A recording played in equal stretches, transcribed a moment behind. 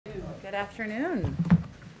Good afternoon.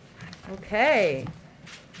 Okay.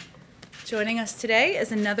 Joining us today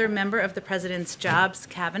is another member of the President's Jobs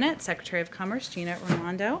Cabinet, Secretary of Commerce, Gina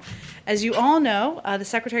Raimondo. As you all know, the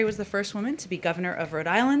Secretary was the first woman to be governor of Rhode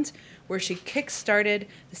Island, where she kick-started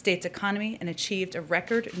the state's economy and achieved a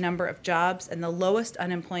record number of jobs and the lowest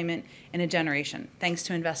unemployment in a generation, thanks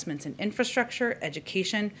to investments in infrastructure,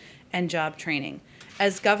 education, and job training.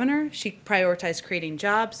 As governor, she prioritized creating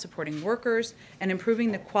jobs, supporting workers, and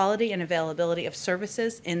improving the quality and availability of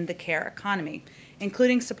services in the care economy,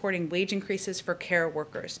 including supporting wage increases for care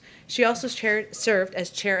workers. She also served as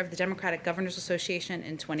chair of the Democratic Governors Association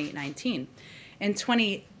in 2019. In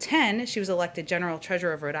 2010, she was elected General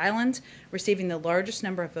Treasurer of Rhode Island, receiving the largest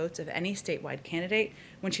number of votes of any statewide candidate.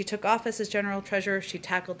 When she took office as General Treasurer, she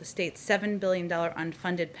tackled the state's $7 billion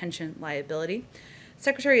unfunded pension liability. The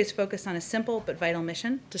Secretary is focused on a simple but vital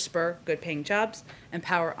mission to spur good-paying jobs,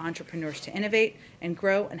 empower entrepreneurs to innovate, and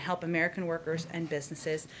grow and help American workers and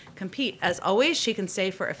businesses compete. As always, she can stay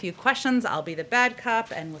for a few questions. I'll be the bad cop,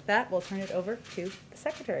 and with that, we'll turn it over to the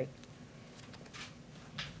Secretary.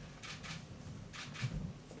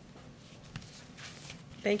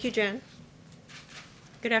 Thank you, Jen.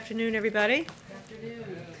 Good afternoon, everybody. Good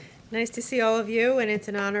afternoon. Nice to see all of you, and it's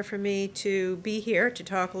an honor for me to be here to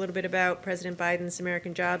talk a little bit about President Biden's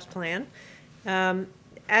American Jobs Plan.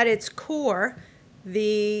 At its core,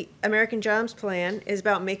 the American Jobs Plan is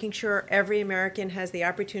about making sure every American has the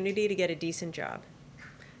opportunity to get a decent job,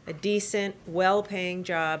 a decent, well-paying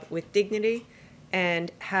job with dignity and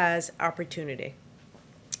has opportunity.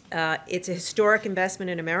 It's a historic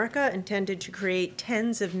investment in America intended to create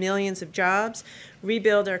tens of millions of jobs,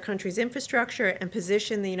 rebuild our country's infrastructure, and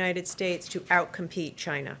position the United States to outcompete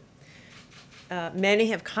China. Many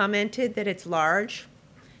have commented that it's large,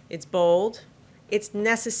 it's bold, it's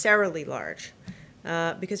necessarily large,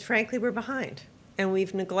 because frankly we're behind, and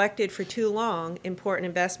we've neglected for too long important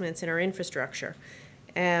investments in our infrastructure.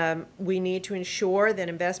 We need to ensure that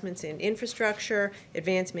investments in infrastructure,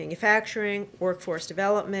 advanced manufacturing, workforce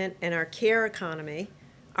development, and our care economy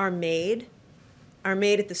are made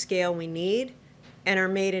at the scale we need, and are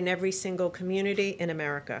made in every single community in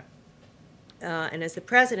America. And as the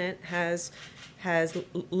President has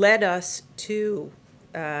led us to,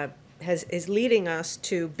 is leading us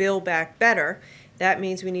to build back better, that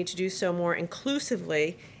means we need to do so more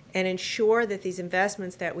inclusively and ensure that these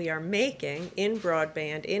investments that we are making in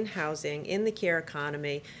broadband, in housing, in the care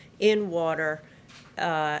economy, in water,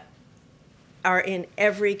 are in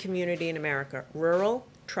every community in America, rural,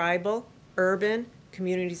 tribal, urban,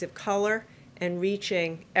 communities of color, and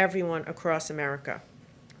reaching everyone across America.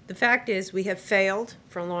 The fact is we have failed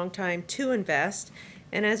for a long time to invest,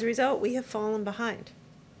 and as a result, we have fallen behind.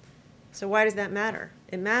 So why does that matter?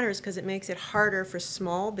 It matters because it makes it harder for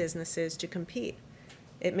small businesses to compete.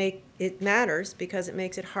 It matters because it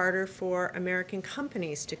makes it harder for American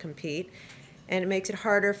companies to compete, and it makes it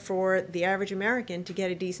harder for the average American to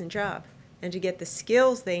get a decent job and to get the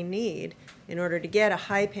skills they need in order to get a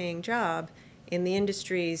high-paying job in the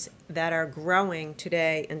industries that are growing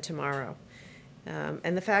today and tomorrow.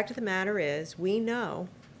 And the fact of the matter is, we know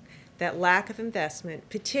that lack of investment,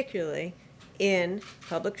 particularly in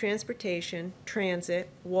public transportation, transit,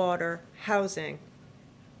 water, housing,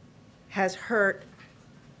 has hurt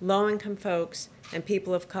low-income folks and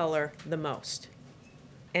people of color the most.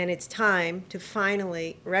 And it's time to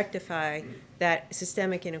finally rectify that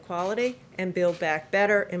systemic inequality and build back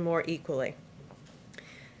better and more equally.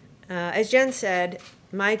 As Jen said,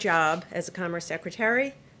 my job as a Commerce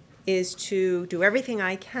Secretary is to do everything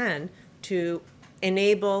I can to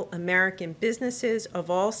enable American businesses of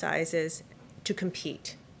all sizes to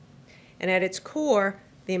compete. And at its core,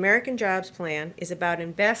 the American Jobs Plan is about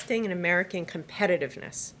investing in American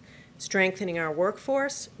competitiveness, strengthening our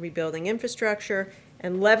workforce, rebuilding infrastructure,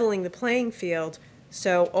 and leveling the playing field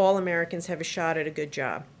so all Americans have a shot at a good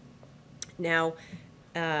job. Now,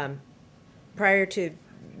 prior to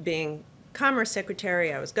being Commerce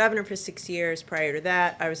Secretary, I was governor for 6 years. Prior to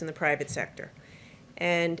that, I was in the private sector.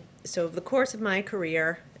 And so over the course of my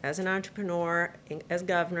career, as an entrepreneur, as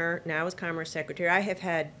governor, now as Commerce Secretary, I have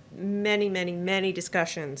had many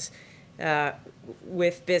discussions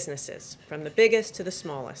with businesses, from the biggest to the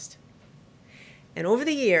smallest. And over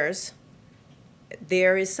the years,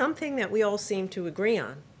 there is something that we all seem to agree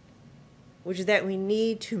on, which is that we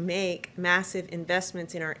need to make massive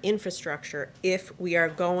investments in our infrastructure if we are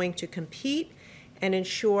going to compete and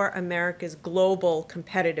ensure America's global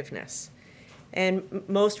competitiveness. And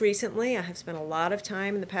most recently, I have spent a lot of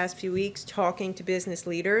time in the past few weeks talking to business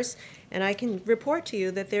leaders, and I can report to you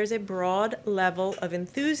that there's a broad level of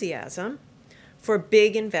enthusiasm for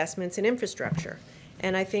big investments in infrastructure.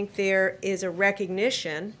 And I think there is a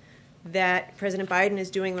recognition that President Biden is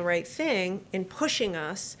doing the right thing in pushing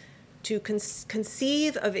us to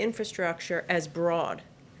conceive of infrastructure as broad,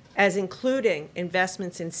 as including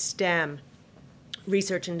investments in STEM,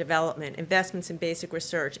 research and development, investments in basic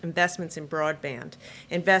research, investments in broadband,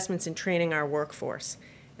 investments in training our workforce.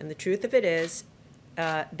 And the truth of it is,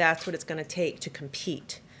 that's what it's going to take to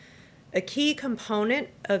compete. A key component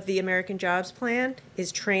of the American Jobs Plan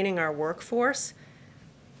is training our workforce.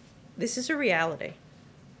 This is a reality.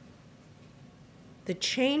 The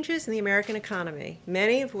changes in the American economy,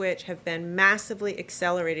 many of which have been massively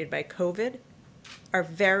accelerated by COVID, are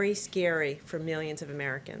very scary for millions of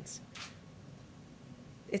Americans.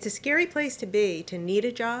 It's a scary place to be, to need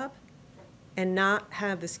a job and not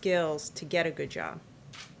have the skills to get a good job.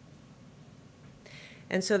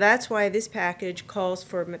 And so that's why this package calls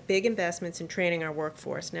for big investments in training our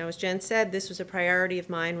workforce. Now, as Jen said, this was a priority of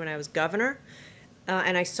mine when I was governor,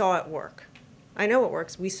 and I saw it work. I know it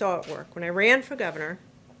works. We saw it work. When I ran for governor,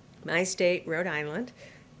 my state, Rhode Island,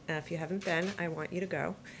 if you haven't been, I want you to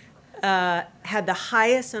go, had the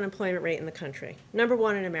highest unemployment rate in the country,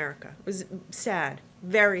 #1 in America. It was sad,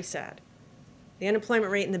 very sad. The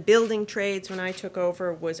unemployment rate in the building trades when I took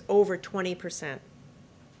over was over 20%.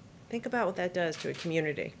 Think about what that does to a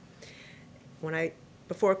community.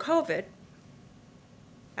 Before COVID,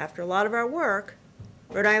 after a lot of our work,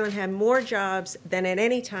 Rhode Island had more jobs than at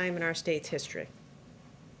any time in our state's history,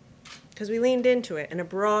 because we leaned into it in a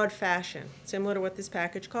broad fashion, similar to what this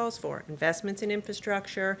package calls for: investments in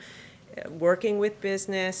infrastructure, working with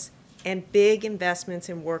business, and big investments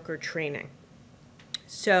in worker training.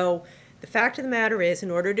 So the fact of the matter is,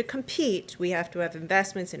 in order to compete, we have to have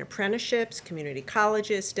investments in apprenticeships, community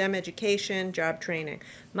colleges, STEM education, job training.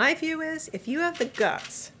 My view is, if you have the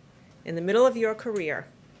guts in the middle of your career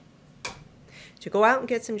to go out and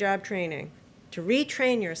get some job training, to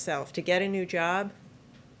retrain yourself to get a new job,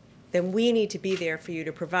 then we need to be there for you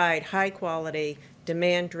to provide high quality,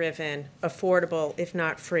 demand-driven, affordable, if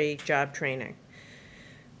not free, job training.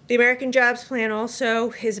 The American Jobs Plan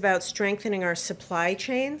also is about strengthening our supply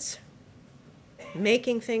chains,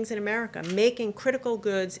 making things in America, making critical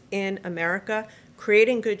goods in America,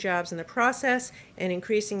 creating good jobs in the process, and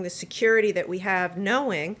increasing the security that we have,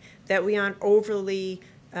 knowing that we aren't overly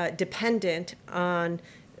dependent on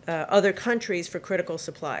other countries for critical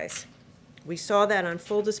supplies. We saw that on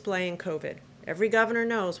full display in COVID. Every governor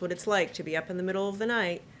knows what it's like to be up in the middle of the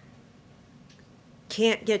night,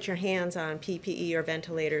 can't get your hands on PPE or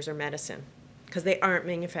ventilators or medicine because they aren't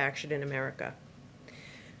manufactured in America.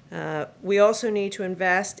 We also need to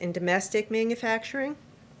invest in domestic manufacturing,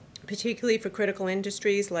 particularly for critical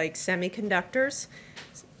industries like semiconductors.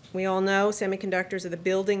 We all know semiconductors are the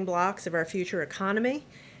building blocks of our future economy.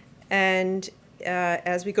 And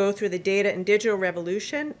as we go through the data and digital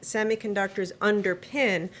revolution, semiconductors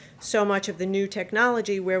underpin so much of the new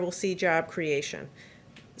technology where we'll see job creation.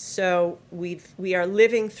 So we are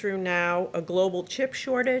living through now a global chip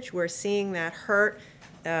shortage. We're seeing that hurt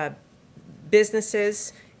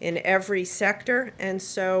businesses in every sector, and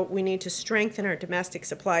so we need to strengthen our domestic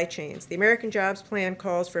supply chains. The American Jobs Plan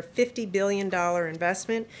calls for $50 billion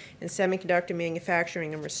investment in semiconductor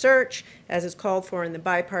manufacturing and research, as is called for in the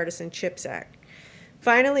Bipartisan CHIPS Act.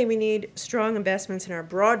 Finally, we need strong investments in our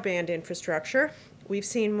broadband infrastructure. We've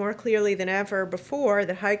seen more clearly than ever before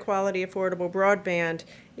that high-quality, affordable broadband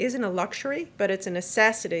isn't a luxury, but it's a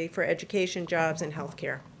necessity for education, jobs, and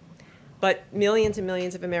healthcare. But millions and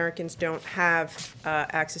millions of Americans don't have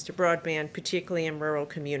access to broadband, particularly in rural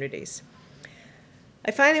communities.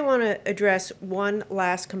 I finally want to address one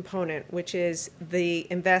last component, which is the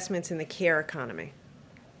investments in the care economy.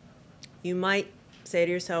 You might say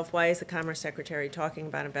to yourself, why is the Commerce Secretary talking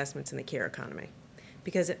about investments in the care economy?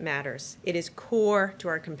 Because it matters. It is core to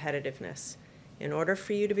our competitiveness. In order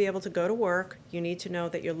for you to be able to go to work, you need to know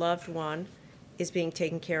that your loved one is being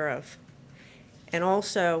taken care of. And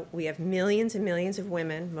also, we have millions and millions of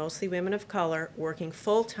women, mostly women of color, working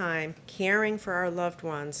full-time, caring for our loved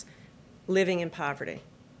ones, living in poverty.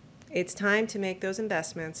 It's time to make those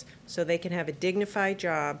investments so they can have a dignified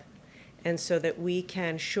job and so that we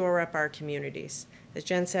can shore up our communities. As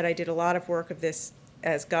Jen said, I did a lot of work of this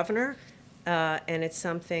as governor, and it's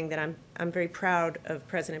something that I'm very proud of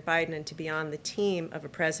President Biden and to be on the team of a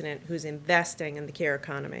president who's investing in the care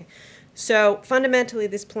economy. So fundamentally,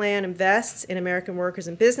 this plan invests in American workers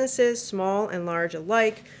and businesses, small and large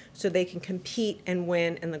alike, so they can compete and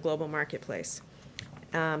win in the global marketplace.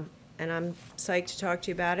 And I'm psyched to talk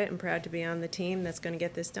to you about it and proud to be on the team that's going to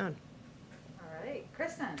get this done. All right,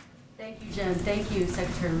 Kristen. Thank you, Jen. Thank you,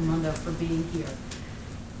 Secretary Raimondo, for being here.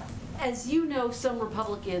 As you know, some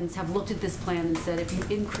Republicans have looked at this plan and said if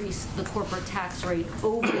you increase the corporate tax rate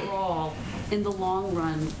overall, in the long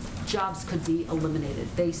run, jobs could be eliminated.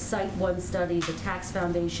 They cite one study, the Tax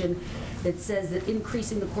Foundation, that says that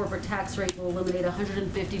increasing the corporate tax rate will eliminate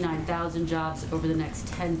 159,000 jobs over the next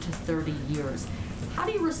 10 to 30 years. How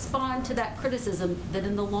do you respond to that criticism that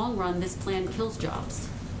in the long run, this plan kills jobs?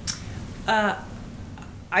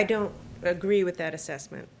 I don't agree with that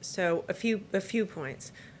assessment. So a few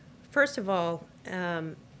points. First of all,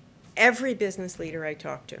 every business leader I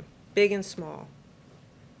talk to, big and small,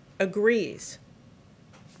 agrees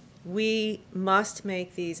we must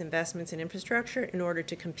make these investments in infrastructure in order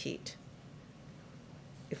to compete.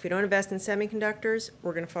 If we don't invest in semiconductors,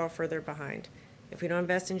 we're going to fall further behind. If we don't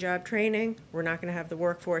invest in job training, we're not going to have the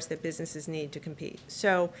workforce that businesses need to compete.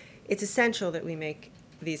 So it's essential that we make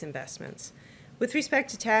these investments. With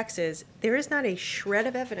respect to taxes, there is not a shred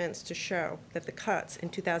of evidence to show that the cuts in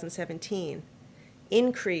 2017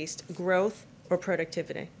 increased growth or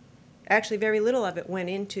productivity. Actually, very little of it went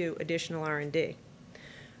into additional R&D.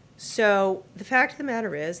 So the fact of the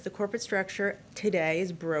matter is the corporate structure today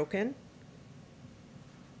is broken.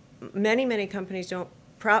 Many companies don't,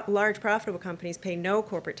 large profitable companies pay no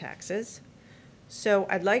corporate taxes. So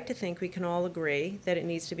I'd like to think we can all agree that it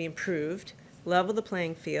needs to be improved, level the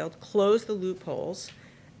playing field, close the loopholes,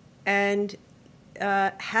 and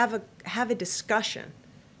have a discussion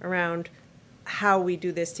around how we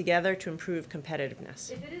do this together to improve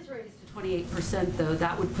competitiveness. If it is raised to 28%, though,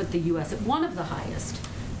 that would put the U.S. at one of the highest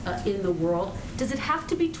in the world. Does it have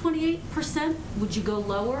to be 28%? Would you go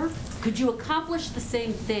lower? Could you accomplish the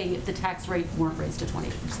same thing if the tax rate weren't raised to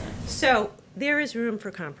 28%? So there is room for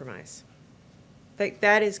compromise.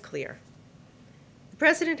 That is clear. The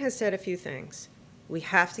president has said a few things. We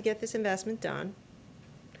have to get this investment done.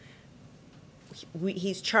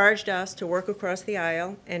 He's charged us to work across the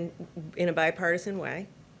aisle and in a bipartisan way,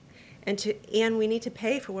 and we need to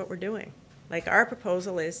pay for what we're doing. Like our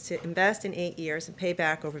proposal is to invest in 8 years and pay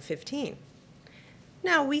back over 15.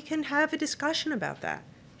 Now we can have a discussion about that.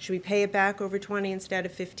 Should we pay it back over 20 instead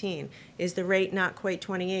of 15? Is the rate not quite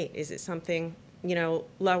 28? Is it something,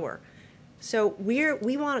 lower? So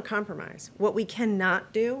we want a compromise. What we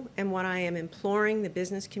cannot do, and what I am imploring the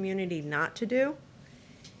business community not to do,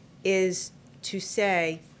 is to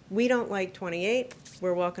say, we don't like 28,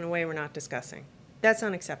 we're walking away, we're not discussing. That's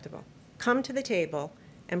unacceptable. Come to the table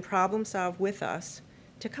and problem solve with us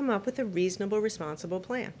to come up with a reasonable, responsible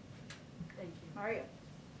plan. Thank you. Mario.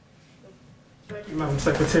 Thank you, Madam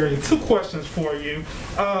Secretary. 2 questions for you.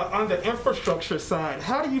 On the infrastructure side,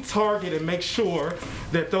 how do you target and make sure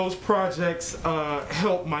that those projects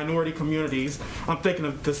help minority communities? I'm thinking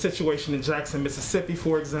of the situation in Jackson, Mississippi,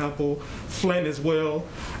 for example, Flint as well.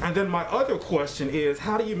 And then my other question is,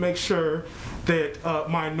 how do you make sure that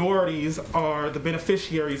minorities are the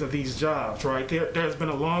beneficiaries of these jobs, right? There's been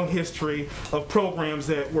a long history of programs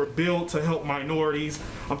that were built to help minorities.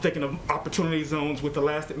 I'm thinking of opportunity zones with the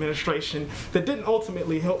last administration that didn't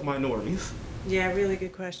ultimately help minorities. Yeah, really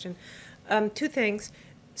good question. 2 things.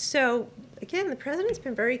 So again, the president's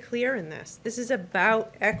been very clear in this. This is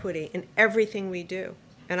about equity in everything we do.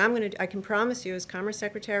 And I can promise you as Commerce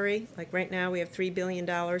Secretary, like right now we have $3 billion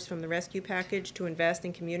from the rescue package to invest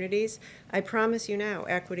in communities. I promise you now,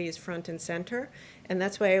 equity is front and center. And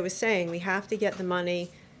that's why I was saying we have to get the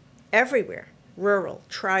money everywhere, rural,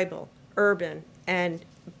 tribal, urban, and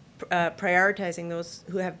prioritizing those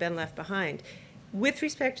who have been left behind. With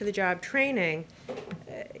respect to the job training,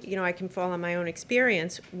 I can fall on my own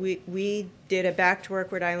experience. We did a Back to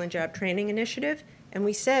Work Rhode Island job training initiative. And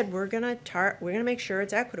we said we're going to make sure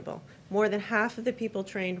it's equitable. More than half of the people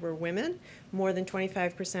trained were women. More than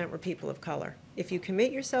 25% were people of color. If you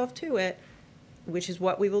commit yourself to it, which is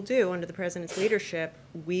what we will do under the president's leadership,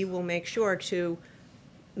 we will make sure to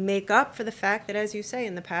make up for the fact that, as you say,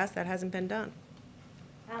 in the past that hasn't been done.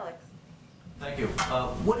 Alex. Thank you.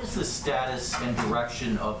 What is the status and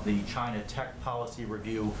direction of the China tech policy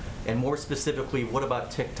review? And more specifically, what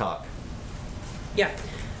about TikTok? Yeah.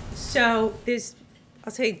 So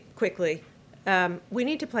I'll say quickly, we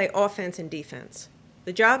need to play offense and defense.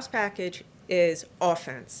 The jobs package is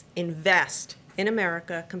offense. Invest in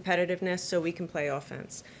America, competitiveness, so we can play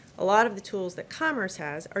offense. A lot of the tools that commerce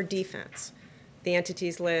has are defense, the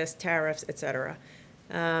entities list, tariffs, et cetera.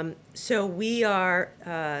 So we are,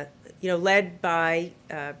 led by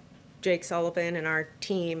Jake Sullivan and our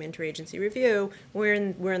team, Interagency Review. We're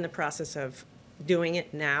in the process of doing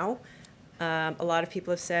it now. A lot of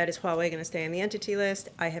people have said, is Huawei going to stay on the entity list?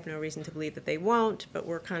 I have no reason to believe that they won't, but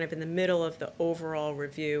we're kind of in the middle of the overall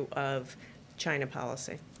review of China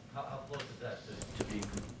policy. How close is that to being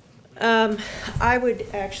I would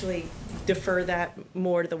actually defer that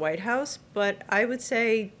more to the White House, but I would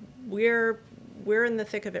say we're in the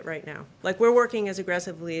thick of it right now. Like, we're working as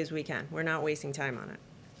aggressively as we can. We're not wasting time on it.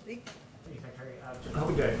 Thank you, Secretary. I'm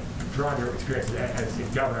hoping to draw on your experience as the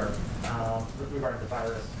governor regarding the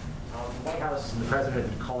virus. The White House and the President have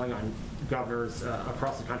been calling on governors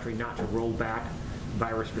across the country not to roll back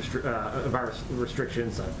virus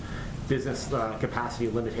restrictions, business capacity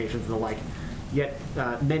limitations, and the like. Yet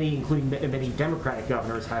many, including many Democratic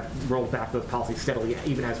governors, have rolled back those policies steadily,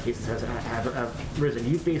 even as cases have risen.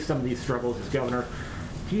 You face some of these struggles as governor.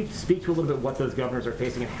 Can you speak to a little bit what those governors are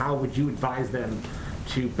facing, and how would you advise them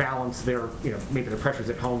to balance their, maybe the pressures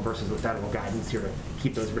at home versus the federal guidance here to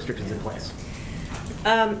keep those restrictions in place?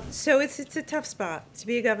 So it's a tough spot. To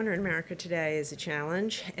be a governor in America today is a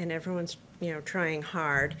challenge, and everyone's trying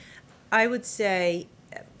hard. I would say,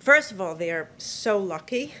 first of all, they are so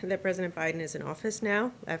lucky that President Biden is in office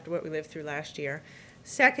now after what we lived through last year.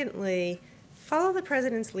 Secondly, follow the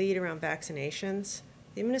president's lead around vaccinations.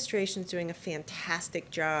 The administration is doing a fantastic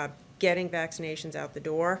job getting vaccinations out the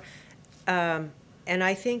door. And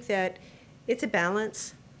I think that it's a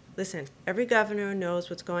balance. Listen, every governor knows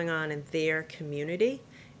what's going on in their community,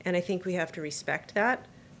 and I think we have to respect that.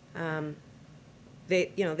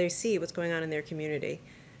 They see what's going on in their community.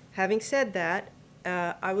 Having said that,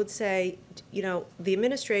 I would say, the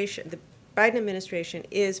Biden administration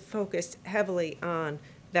is focused heavily on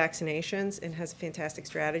vaccinations and has a fantastic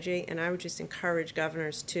strategy, and I would just encourage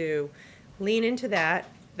governors to lean into that,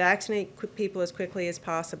 vaccinate people as quickly as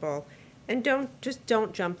possible, and don't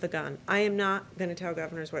jump the gun. I am not going to tell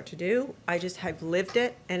governors what to do. I just have lived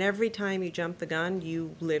it, and every time you jump the gun,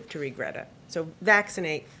 you live to regret it. So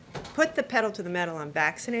vaccinate. Put the pedal to the metal on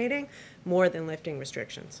vaccinating more than lifting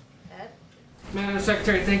restrictions. Madam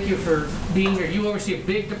Secretary, thank you for being here. You oversee a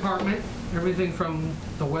big department, everything from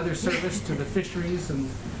the Weather Service to the fisheries and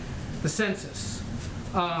the census.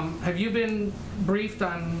 Have you been briefed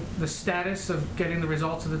on the status of getting the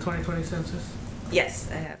results of the 2020 census? Yes,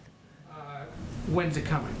 I have. When's it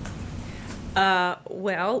coming?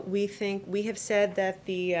 Well, we have said that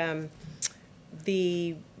the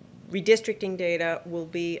redistricting data will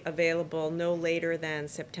be available no later than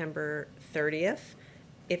September 30th.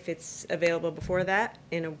 If it's available before that,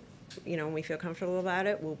 when we feel comfortable about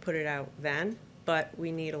it, we'll put it out then, but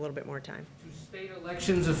we need a little bit more time. Do state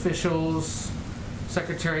elections officials,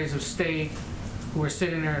 secretaries of state, who are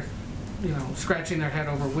sitting there, scratching their head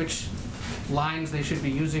over which lines they should be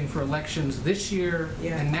using for elections this year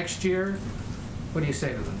and next year, what do you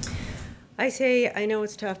say to them? I say, I know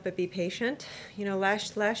it's tough, but be patient.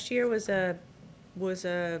 Last year was a once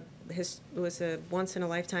in a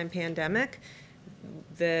lifetime pandemic.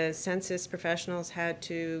 The census professionals had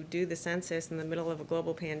to do the census in the middle of a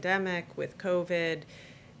global pandemic with COVID,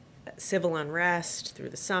 civil unrest through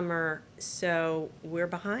the summer. So we're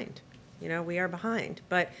behind. We are behind.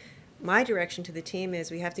 But my direction to the team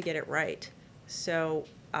is we have to get it right. So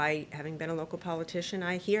having been a local politician,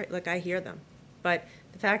 I hear them. But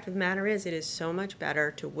the fact of the matter is, it is so much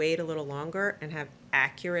better to wait a little longer and have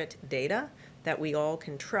accurate data that we all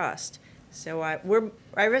can trust. So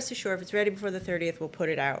I rest assured, if it's ready before the 30th, we'll put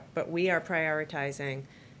it out. But we are prioritizing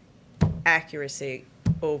accuracy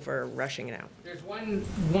over rushing it out. There's one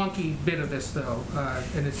wonky bit of this, though,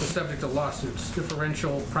 and it's the subject of lawsuits: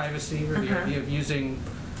 differential privacy, or the idea of using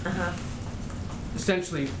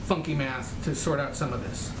essentially funky math to sort out some of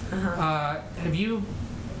this. Have you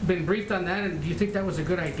been briefed on that, and do you think that was a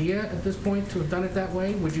good idea at this point to have done it that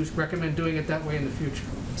way? Would you recommend doing it that way in the future?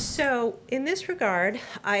 So in this regard,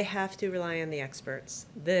 I have to rely on the experts.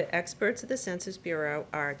 The experts at the Census Bureau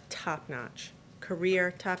are top-notch,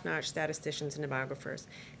 career top-notch statisticians and demographers.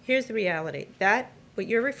 Here's the reality. What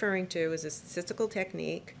you're referring to is a statistical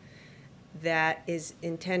technique that is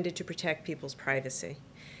intended to protect people's privacy.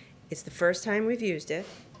 It's the first time we've used it.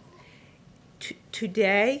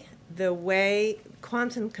 Today, the way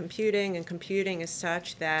quantum computing and computing is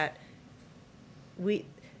such that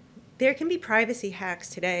there can be privacy hacks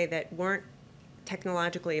today that weren't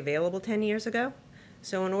technologically available 10 years ago.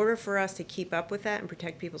 So in order for us to keep up with that and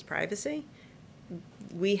protect people's privacy,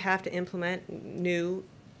 we have to implement new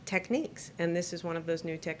techniques, and this is one of those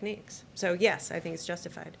new techniques. So yes, I think it's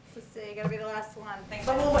justified. So you gotta be the last one. Thanks.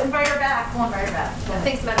 But we'll invite her back.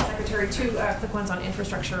 Thanks, Madam Secretary. Two quick ones on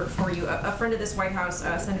infrastructure for you. A friend of this White House,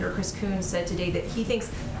 Senator Chris Coons, said today that he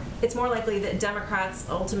thinks it's more likely that Democrats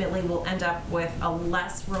ultimately will end up with a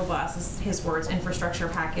less robust, his words, infrastructure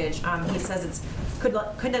package. He says it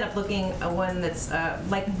could end up looking one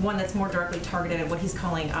that's more directly targeted at what he's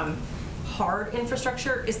calling hard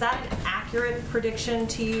infrastructure. Is that an accurate prediction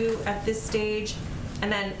to you at this stage?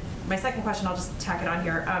 And then My second question, I'll just tack it on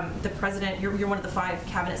here. The president, you're one of the 5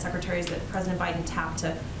 cabinet secretaries that President Biden tapped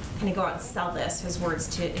to kind of go out and sell this, his words,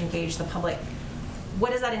 to engage the public.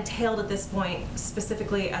 What has that entailed at this point,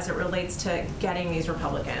 specifically as it relates to getting these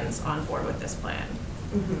Republicans on board with this plan?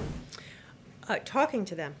 Talking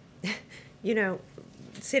to them, you know,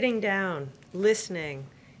 sitting down, listening,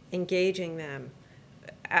 engaging them.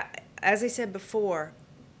 As I said before,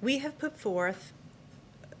 we have put forth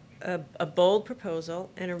a bold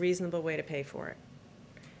proposal and a reasonable way to pay for it.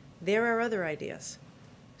 There are other ideas.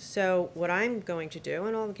 So what I'm going to do,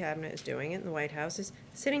 and all the cabinet is doing it in the White House, is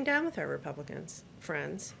sitting down with our Republicans,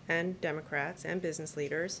 friends, and Democrats, and business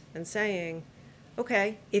leaders, and saying,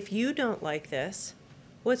 okay, if you don't like this,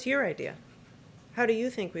 what's your idea? How do you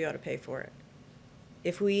think we ought to pay for it?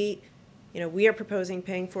 If we are proposing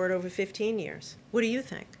paying for it over 15 years. What do you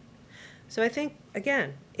think? So I think,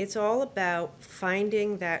 again, it's all about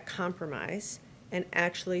finding that compromise and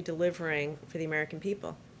actually delivering for the American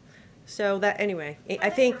people. So that, anyway, I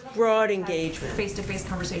think broad engagement. Face-to-face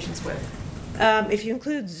conversations with? If you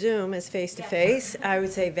include Zoom as face-to-face, I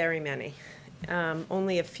would say very many.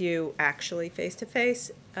 Only a few actually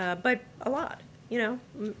face-to-face, but a lot,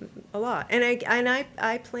 a lot. And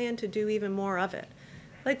I plan to do even more of it.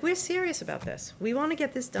 Like, we're serious about this. We want to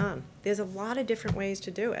get this done. There's a lot of different ways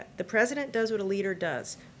to do it. The president does what a leader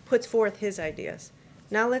does, puts forth his ideas.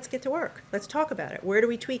 Now let's get to work. Let's talk about it. Where do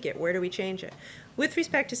we tweak it? Where do we change it? With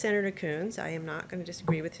respect to Senator Coons, I am not going to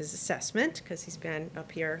disagree with his assessment because he's been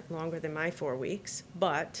up here longer than my 4 weeks.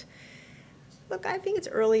 But, look, I think it's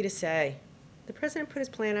early to say. The president put his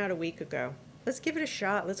plan out a week ago. Let's give it a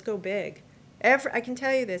shot. Let's go big. I can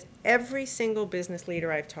tell you this, every single business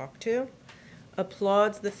leader I've talked to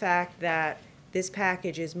applauds the fact that this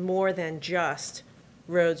package is more than just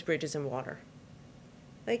roads, bridges, and water.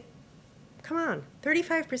 Like, come on,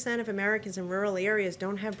 35% of Americans in rural areas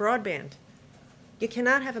don't have broadband. You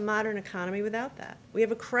cannot have a modern economy without that. We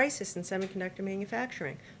have a crisis in semiconductor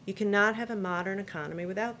manufacturing. You cannot have a modern economy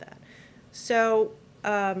without that. So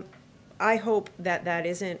I hope that that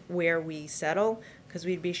isn't where we settle, because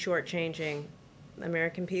we'd be shortchanging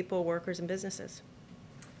American people, workers, and businesses.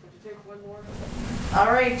 All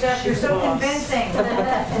right, Jeff, you're so convincing.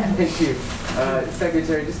 Thank you.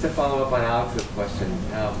 Secretary, just to follow up on Alex's question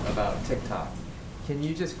about TikTok, can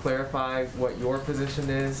you just clarify what your position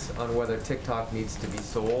is on whether TikTok needs to be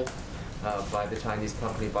sold by the Chinese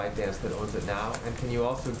company ByteDance that owns it now? And can you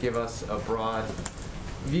also give us a broad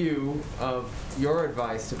view of your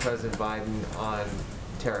advice to President Biden on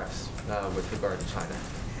tariffs with regard to China?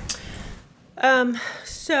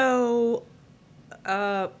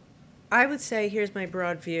 I would say here's my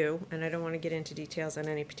broad view, and I don't want to get into details on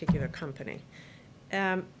any particular company.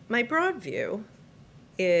 My broad view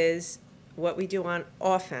is what we do on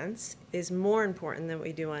offense is more important than what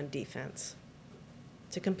we do on defense.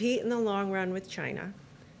 To compete in the long run with China,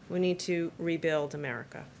 we need to rebuild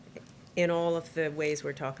America in all of the ways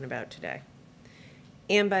we're talking about today.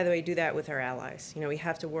 And by the way, do that with our allies. We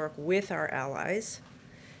have to work with our allies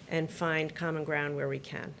and find common ground where we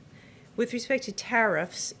can. With respect to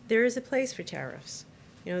tariffs, there is a place for tariffs.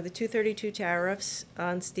 The 232 tariffs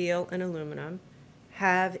on steel and aluminum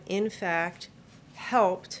have, in fact,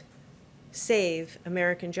 helped save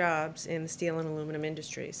American jobs in the steel and aluminum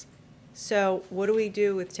industries. So what do we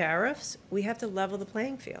do with tariffs? We have to level the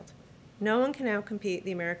playing field. No one can outcompete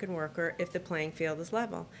the American worker if the playing field is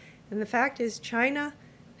level. And the fact is China's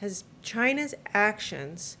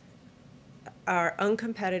actions are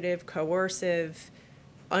uncompetitive, coercive,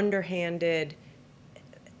 underhanded.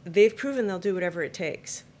 They've proven they'll do whatever it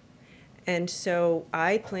takes. And so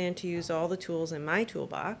I plan to use all the tools in my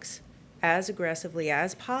toolbox as aggressively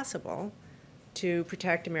as possible to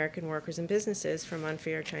protect American workers and businesses from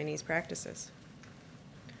unfair Chinese practices.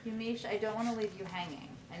 Yumish, I don't want to leave you hanging,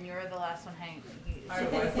 and you're the last one hanging.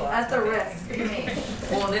 At the risk,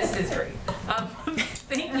 Yumish. Well, this is great.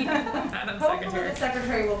 Thank you, Madam Secretary. Hopefully the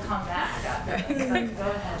Secretary will come back after this. Go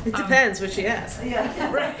ahead. It depends what she asks.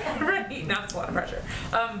 Yeah. Right, now it's a lot of pressure.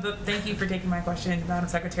 But thank you for taking my question, Madam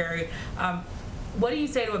Secretary. What do you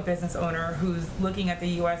say to a business owner who's looking at the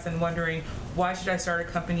U.S. and wondering, why should I start a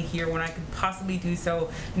company here when I could possibly do so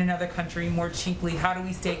in another country more cheaply? How do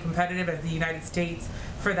we stay competitive as the United States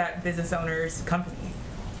for that business owner's company?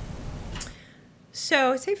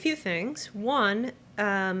 So I'd say a few things. One,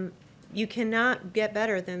 you cannot get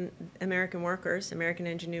better than American workers, American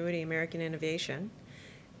ingenuity, American innovation.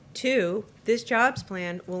 Two, this jobs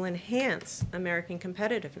plan will enhance American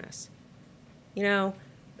competitiveness.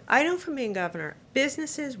 I know from being governor,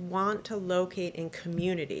 businesses want to locate in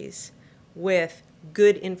communities with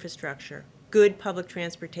good infrastructure, good public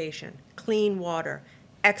transportation, clean water,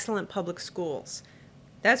 excellent public schools.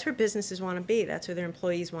 That's where businesses want to be. That's where their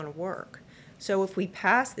employees want to work. So if we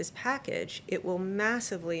pass this package, it will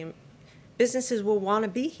massively, businesses will want to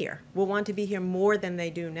be here, will want to be here more than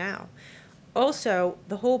they do now. Also,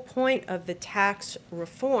 the whole point of the tax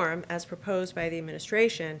reform as proposed by the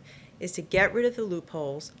administration is to get rid of the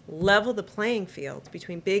loopholes, level the playing field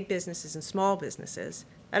between big businesses and small businesses.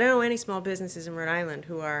 I don't know any small businesses in Rhode Island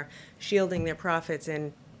who are shielding their profits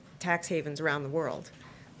in tax havens around the world.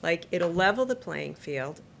 Like, it'll level the playing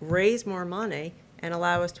field, raise more money, and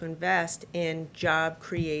allow us to invest in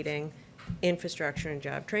job-creating infrastructure and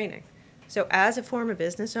job training. So as a former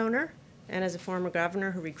business owner and as a former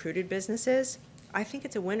governor who recruited businesses, I think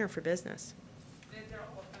it's a winner for business. Is there an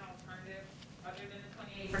alternative other than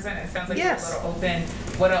the 28%? It sounds like Yes. you're a little open.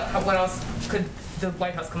 What else could the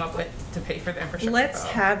White House come up with to pay for the infrastructure? Let's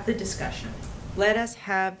have the discussion. Let us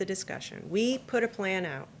have the discussion. We put a plan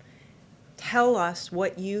out. Tell us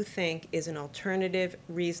what you think is an alternative,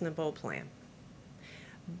 reasonable plan.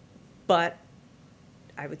 But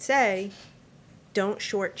I would say, don't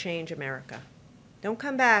shortchange America. Don't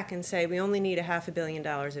come back and say we only need $500 million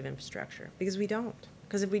of infrastructure, because we don't.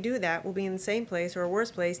 Because if we do that, we'll be in the same place or a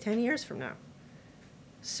worse place 10 years from now.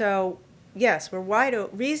 So yes, we're wide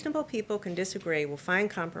open. Reasonable people can disagree. We'll find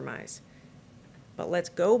compromise. But let's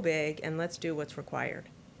go big and let's do what's required.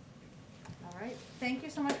 All right. Thank you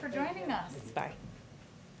so much for joining us. Bye.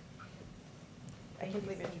 I can't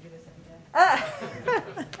believe you do this every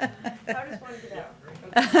day. I just wanted to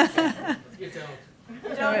know. You don't.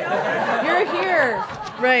 You're here.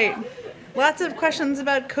 Right. Lots of questions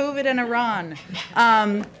about COVID and Iran.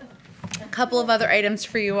 A couple of other items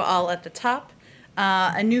for you all at the top.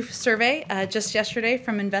 A new survey just yesterday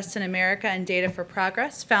from Invest in America and Data for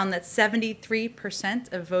Progress found that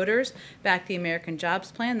 73% of voters backed the American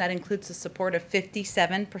Jobs Plan. That includes the support of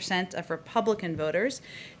 57% of Republican voters.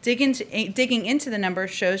 Digging into the numbers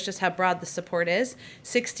shows just how broad the support is.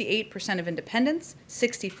 68% of independents,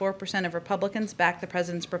 64% of Republicans backed the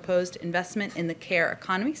president's proposed investment in the care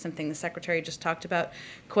economy, something the secretary just talked about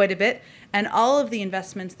quite a bit. And all of the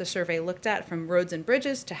investments the survey looked at, from roads and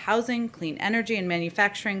bridges to housing, clean energy, and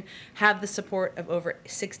manufacturing, have the support of over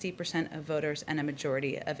 60% of voters and a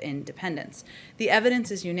majority of independents. The evidence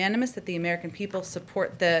is unanimous that the American people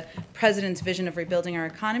support the president's vision of rebuilding our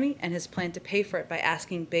economy and his plan to pay for it by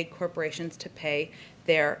asking big corporations to pay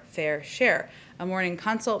their fair share. A Morning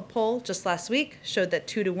Consult poll just last week showed that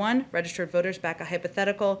 2-to-1 registered voters back a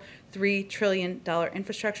hypothetical $3 trillion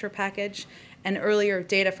infrastructure package. An earlier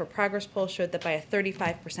Data for Progress poll showed that by a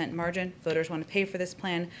 35% margin, voters want to pay for this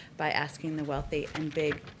plan by asking the wealthy and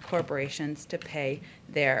big corporations to pay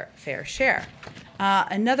their fair share.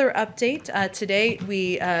 Another update, today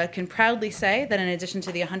we can proudly say that in addition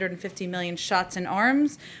to the 150 million shots in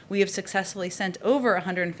arms, we have successfully sent over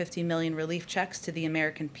 150 million relief checks to the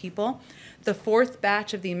American people. The fourth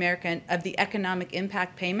batch of the economic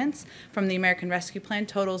impact payments from the American Rescue Plan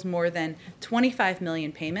totals more than 25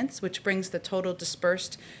 million payments, which brings the total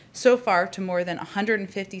dispersed so far to more than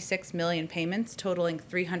 156 million payments, totaling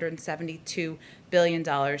 $372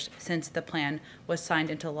 billion since the plan was signed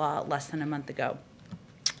into law less than a month ago.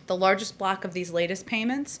 The largest block of these latest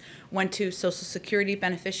payments went to Social Security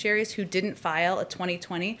beneficiaries who didn't file a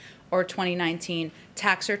 2020 or 2019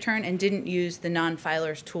 tax return and didn't use the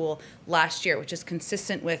non-filers tool last year, which is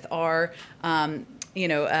consistent with our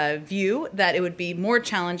view that it would be more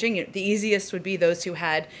challenging. The easiest would be those who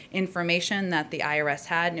had information that the IRS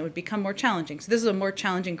had, and it would become more challenging. So this is a more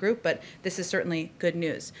challenging group, but this is certainly good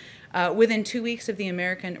news. Within 2 weeks of the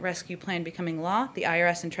American Rescue Plan becoming law, the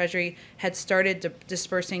IRS and Treasury had started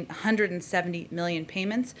dispersing 170 million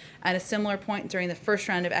payments. At a similar point during the first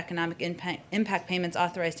round of economic impact payments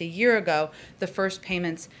authorized a year ago, the first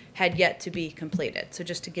payments had yet to be completed. So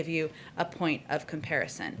just to give you a point of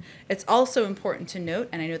comparison. It's also important to note,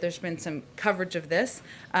 and I know there's been some coverage of this,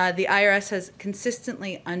 the IRS has been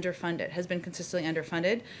consistently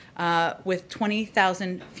underfunded, with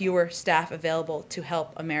 20,000 fewer staff available to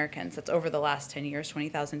help Americans. That's over the last 10 years,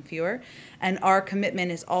 20,000 fewer. And our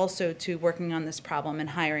commitment is also to working on this problem and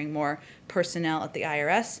hiring more personnel at the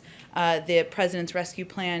IRS. The President's Rescue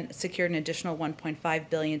Plan secured an additional $1.5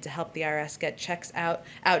 billion to help the IRS get checks out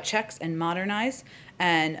checks and modernize.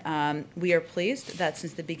 And we are pleased that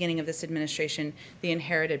since the beginning of this administration, the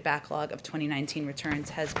inherited backlog of 2019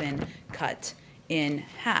 returns has been cut in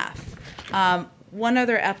half. One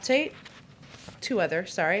other update. Two other,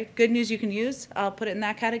 sorry. Good news you can use. I'll put it in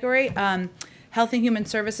that category. Health and Human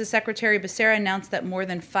Services Secretary Becerra announced that more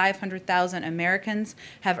than 500,000 Americans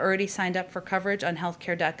have already signed up for coverage on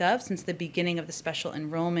healthcare.gov since the beginning of the special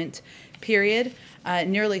enrollment period.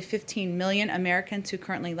 Nearly 15 million Americans who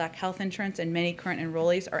currently lack health insurance and many current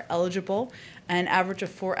enrollees are eligible. An average of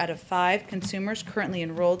 4 out of 5 consumers currently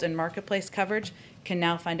enrolled in marketplace coverage can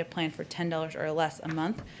now find a plan for $10 or less a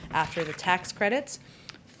month after the tax credits.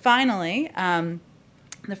 Finally,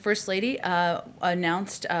 the First Lady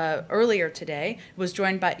announced earlier today, was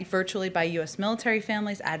joined virtually by U.S. military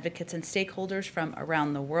families, advocates, and stakeholders from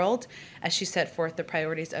around the world as she set forth the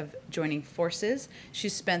priorities of joining forces. She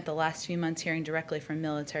spent the last few months hearing directly from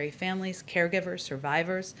military families, caregivers,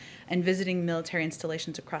 survivors, and visiting military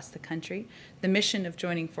installations across the country. The mission of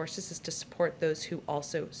joining forces is to support those who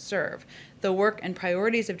also serve. The work and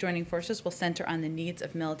priorities of joining forces will center on the needs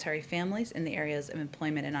of military families in the areas of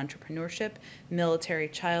employment and entrepreneurship, military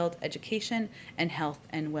child education, and health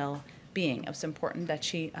and well-being. It was important that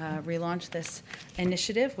she relaunch this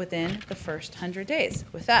initiative within the first 100 days.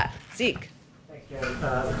 With that, Zeke. Thanks, Jen.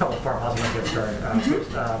 A couple of farmhouses I want to get started.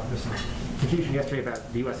 First, there's some confusion yesterday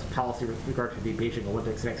about the U.S. policy with regard to the Beijing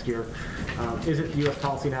Olympics next year. Is it the U.S.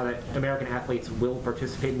 policy now that American athletes will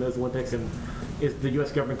participate in those Olympics, and is the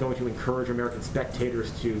U.S. government going to encourage American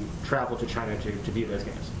spectators to travel to China to view those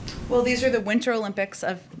games? Well, these are the Winter Olympics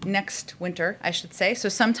of next winter, I should say, so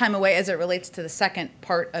some time away as it relates to the second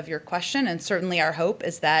part of your question, and certainly our hope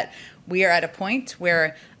is that we are at a point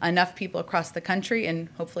where enough people across the country and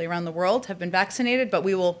hopefully around the world have been vaccinated, but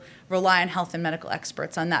we will rely on health and medical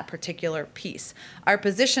experts on that particular piece. Our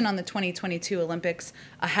position on the 2022 Olympics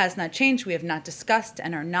has not changed. We have not discussed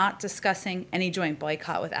and are not discussing any joint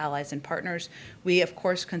boycott with allies and partners. We, of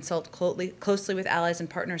course, consult closely with allies and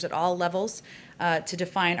partners at all levels to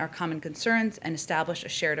define our common concerns and establish a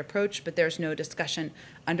shared approach, but there's no discussion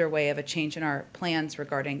underway of a change in our plans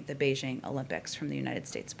regarding the Beijing Olympics from the United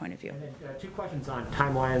States point of view. And then, 2 questions on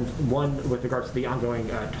timelines. One with regards to the ongoing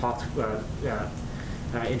talks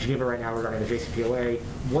in Geneva right now regarding the JCPOA.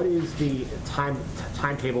 What is the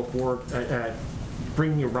timetable for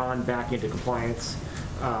bringing Iran back into compliance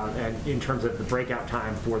and in terms of the breakout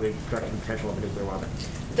time for the potential of a nuclear weapon?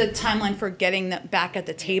 The timeline for getting them back at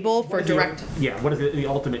the table for direct... What is the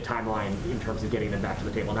ultimate timeline in terms of getting them back to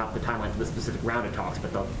the table? Not the timeline for the specific round of talks,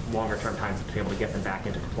 but the longer-term times to be able to get them back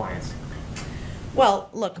into compliance. Well,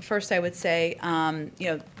 look, first I would say,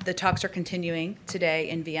 the talks are continuing today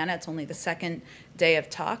in Vienna. It's only the second day of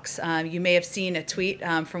talks. You may have seen a tweet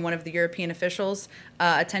from one of the European officials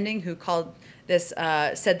attending who called this,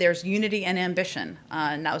 said there's unity and ambition,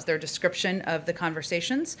 and that was their description of the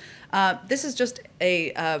conversations. This is just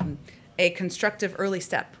a constructive early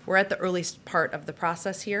step. We're at the earliest part of the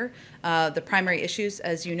process here. The primary issues,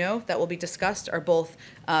 as you know, that will be discussed are both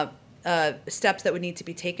steps that would need to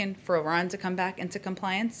be taken for Iran to come back into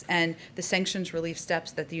compliance and the sanctions relief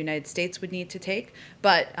steps that the United States would need to take.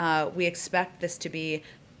 But we expect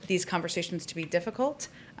these conversations to be difficult.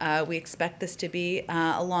 We expect this to be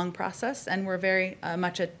a long process, and we're very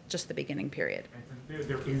much at just the beginning period.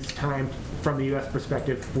 There is time from the U.S.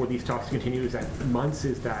 perspective for these talks to continue. Is that months?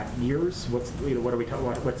 Is that years? What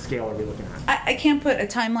scale are we looking at? I can't put a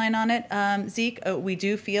timeline on it, Zeke. We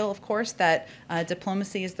do feel, of course, that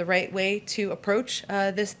diplomacy is the right way to approach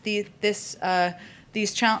this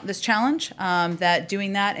challenge, that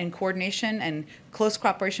doing that in coordination and close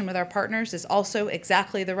cooperation with our partners is also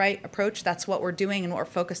exactly the right approach. That's what we're doing and what we're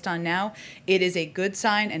focused on now. It is a good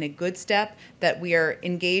sign and a good step that we are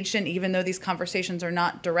engaged in, even though these conversations are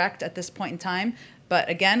not direct at this point in time. But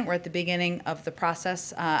again, we're at the beginning of the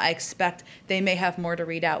process. I expect they may have more to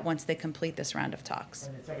read out once they complete this round of talks.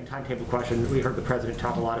 And the second timetable question, we heard the president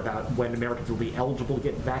talk a lot about when Americans will be eligible to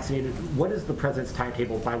get vaccinated. What is the president's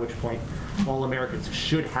timetable by which point all Americans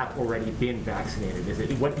should have already been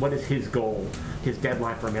vaccinated? What is his goal, his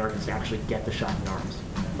deadline for Americans to actually get the shot in arms?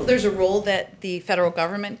 Well, there's a role that the federal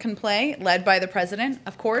government can play, led by the president,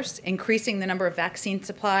 of course, increasing the number of vaccine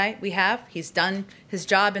supply we have. He's done his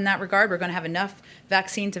job in that regard. We're going to have enough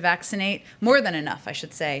vaccine to vaccinate, more than enough, I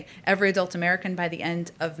should say, every adult American by the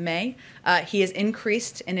end of May. He has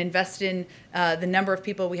increased and invested in the number of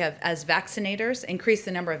people we have as vaccinators, increased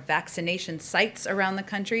the number of vaccination sites around the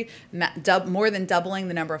country, more than doubling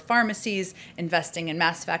the number of pharmacies, investing in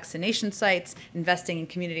mass vaccination sites, investing in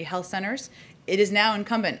community health centers. It is now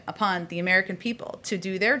incumbent upon the American people to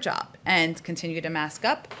do their job and continue to mask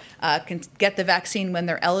up, get the vaccine when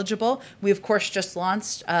they're eligible. We, of course, just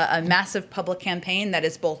launched a massive public campaign that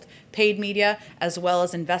is both paid media as well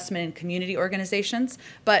as investment in community organizations.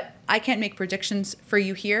 But I can't make predictions for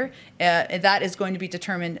you here. That is going to be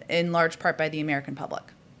determined in large part by the American public.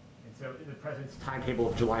 And So the president's timetable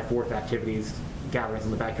of July 4th activities, gatherings in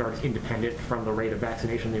the backyard, is independent from the rate of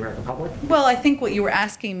vaccination in the American public? Well, I think what you were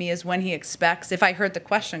asking me is when he expects, if I heard the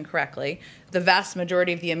question correctly, the vast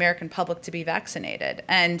majority of the American public to be vaccinated.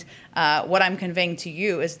 And what I'm conveying to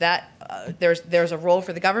you is that there's a role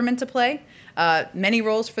for the government to play, many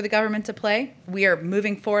roles for the government to play. We are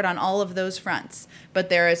moving forward on all of those fronts. But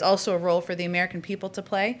there is also a role for the American people to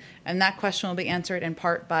play, and that question will be answered in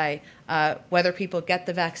part by whether people get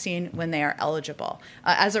the vaccine when they are eligible.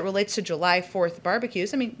 As it relates to July 4th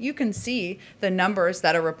barbecues, I mean, you can see the numbers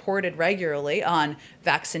that are reported regularly on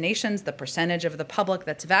vaccinations, the percentage of the public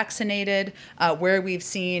that's vaccinated, where we've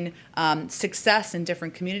seen success in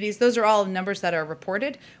different communities. Those are all numbers that are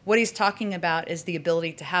reported. What he's talking about is the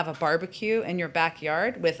ability to have a barbecue in your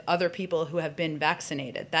backyard with other people who have been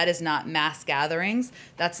vaccinated. That is not mass gatherings.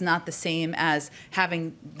 That's not the same as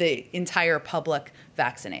having the entire public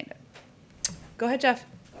vaccinated. Go ahead, Jeff.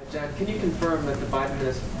 John, can you confirm that the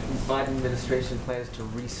Biden administration plans to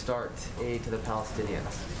restart aid to the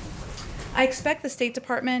Palestinians? I expect the State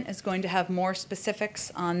Department is going to have more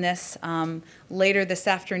specifics on this later this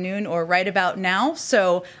afternoon or right about now,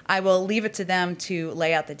 so I will leave it to them to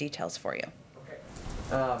lay out the details for you.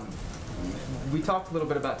 Okay. We talked a little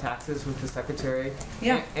bit about taxes with the Secretary.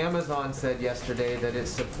 Yeah. Amazon said yesterday that it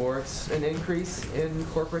supports an increase in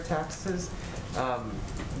corporate taxes,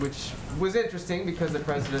 which was interesting because the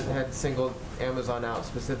president had singled Amazon out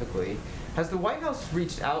specifically. Has the White House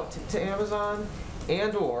reached out to Amazon,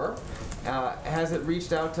 and/or has it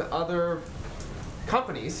reached out to other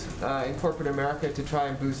companies in corporate America to try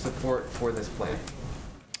and boost support for this plan?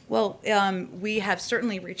 Well, we have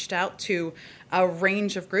certainly reached out to a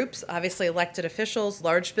range of groups, obviously elected officials,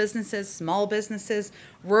 large businesses, small businesses,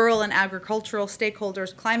 rural and agricultural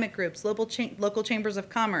stakeholders, climate groups, local chambers of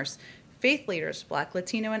commerce, faith leaders, Black,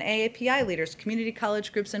 Latino, and AAPI leaders, community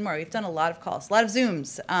college groups, and more. We've done a lot of calls, a lot of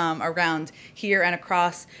Zooms around here and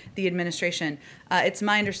across the administration. It's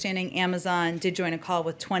my understanding Amazon did join a call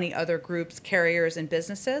with 20 other groups, carriers, and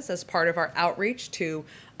businesses as part of our outreach to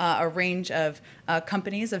a range of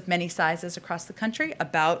companies of many sizes across the country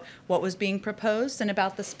about what was being proposed and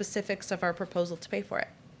about the specifics of our proposal to pay for it.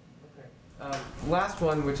 Okay. Last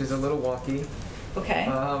one, which is a little wonky. Okay.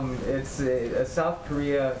 It's a South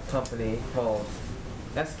Korea company called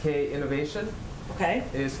SK Innovation. Okay.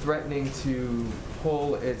 Is threatening to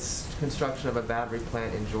pull its construction of a battery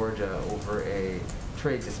plant in Georgia over a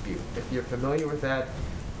trade dispute. If you're familiar with that,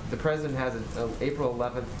 the president has an April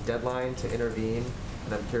 11th deadline to intervene,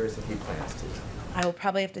 and I'm curious if he plans to. I will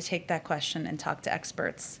probably have to take that question and talk to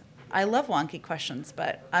experts. I love wonky questions,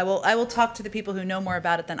 but I will talk to the people who know more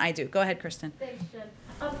about it than I do. Go ahead, Kristen. Thanks, Jen.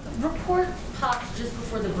 Report popped just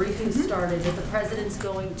before the briefing started that the president's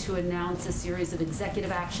going to announce a series of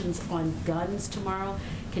executive actions on guns tomorrow.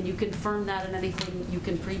 Can you confirm that and anything you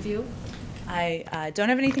can preview? I don't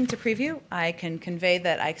have anything to preview. I can convey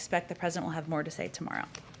that I expect the president will have more to say tomorrow.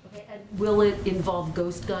 Okay, and will it involve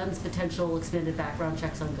ghost guns, potential expanded background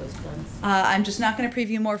checks on ghost guns? I'm just not going to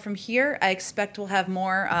preview more from here. I expect we'll have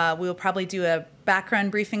more. We'll probably do a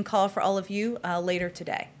background briefing call for all of you later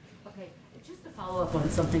today. Follow up on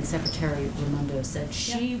something Secretary Raimondo said.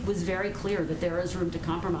 She was very clear that there is room to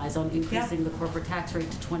compromise on increasing the corporate tax rate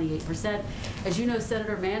to 28%. As you know,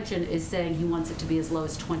 Senator Manchin is saying he wants it to be as low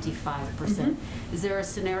as 25%. Is there a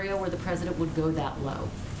scenario where the president would go that low?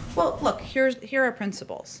 Well, look, here are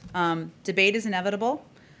principles. Debate is inevitable.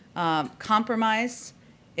 Compromise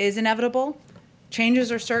is inevitable.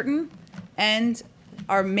 Changes are certain. And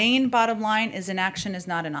our main bottom line is inaction is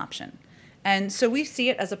not an option. And so we see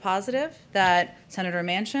it as a positive that Senator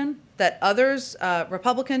Manchin, that others,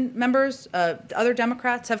 Republican members, other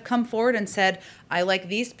Democrats have come forward and said, I like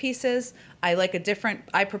these pieces, I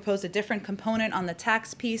propose a different component on the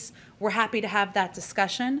tax piece. We're happy to have that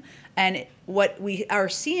discussion. And what we are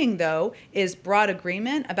seeing, though, is broad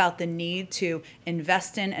agreement about the need to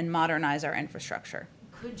invest in and modernize our infrastructure.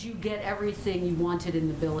 Could you get everything you wanted in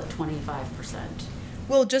the bill at 25%?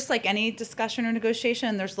 Well, just like any discussion or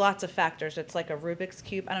negotiation, there's lots of factors. It's like a Rubik's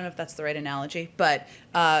Cube. I don't know if that's the right analogy, but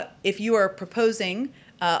if you are proposing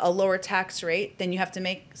a lower tax rate, then you have to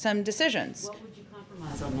make some decisions. What would you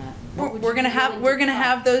compromise on that? We're going to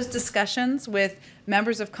have those discussions with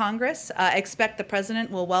members of Congress. Expect the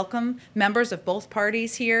president will welcome members of both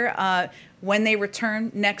parties here when they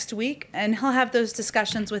return next week, and he'll have those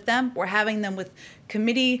discussions with them. We're having them with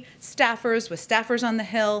committee staffers, with staffers on the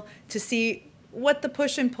Hill to see what the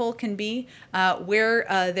push and pull can be, where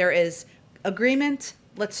there is agreement.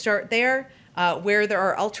 Let's start there. where there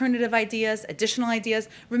are alternative ideas, additional ideas.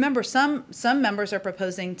 Remember, some members are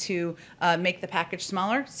proposing to make the package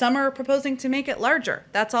smaller. Some are proposing to make it larger.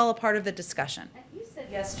 That's all a part of the discussion. You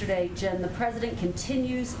said yesterday, Jen, the president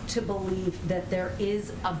continues to believe that there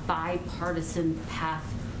is a bipartisan path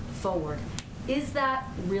forward. Is that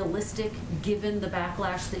realistic given the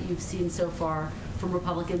backlash that you've seen so far from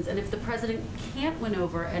Republicans? And if the president can't win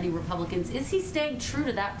over any Republicans, is he staying true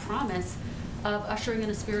to that promise of ushering in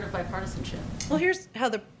a spirit of bipartisanship? Well, here's how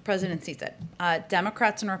the president sees it.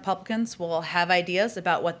 Democrats and Republicans will have ideas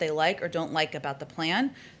about what they like or don't like about the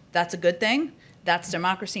plan. That's a good thing. That's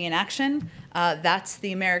democracy in action. That's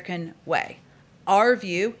the American way. Our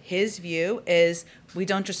view, his view, is we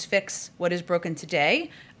don't just fix what is broken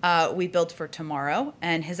today, we build for tomorrow.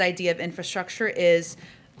 And his idea of infrastructure is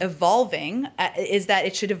evolving, is that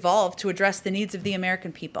it should evolve to address the needs of the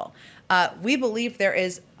American people. We believe there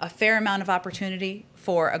is a fair amount of opportunity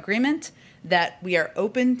for agreement, that we are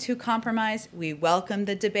open to compromise, we welcome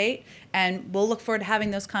the debate, and we'll look forward to having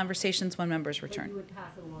those conversations when members return. You would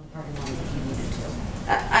pass it along party lines if you needed to.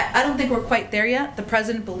 I don't think we're quite there yet. The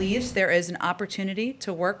president believes there is an opportunity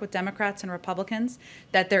to work with Democrats and Republicans,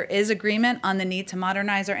 that there is agreement on the need to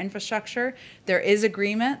modernize our infrastructure. There is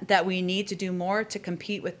agreement that we need to do more to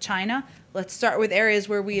compete with China. Let's start with areas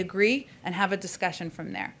where we agree and have a discussion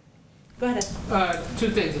from there. Go ahead. Two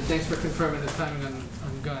things, and thanks for confirming the timing on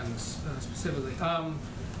guns specifically.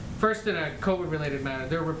 First, in a COVID-related matter,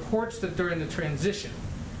 there are reports that during the transition,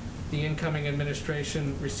 the incoming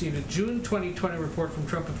administration received a June 2020 report from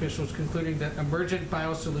Trump officials concluding that emergent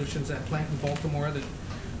biosolutions at plant in Baltimore that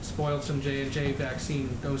spoiled some J&J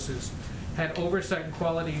vaccine doses had oversight and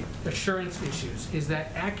quality assurance issues. Is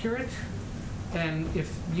that accurate? And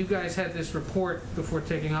if you guys had this report before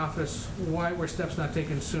taking office, why were steps not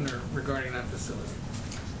taken sooner regarding that facility?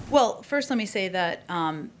 Well, first let me say that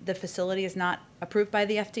the facility is not approved by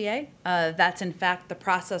the FDA. That's in fact the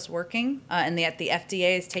process working, and the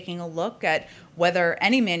FDA is taking a look at whether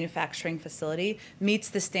any manufacturing facility meets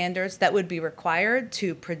the standards that would be required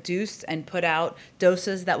to produce and put out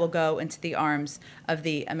doses that will go into the arms of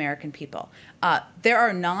the American people. There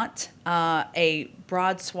are not a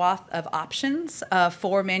broad swath of options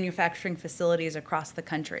for manufacturing facilities across the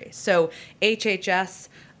country. So HHS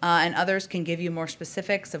and others can give you more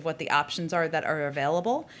specifics of what the options are that are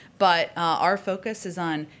available. But our focus is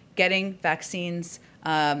on getting vaccines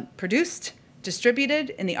produced,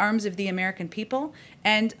 distributed in the arms of the American people,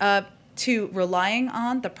 and to relying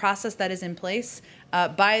on the process that is in place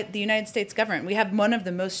by the United States government. We have one of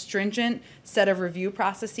the most stringent set of review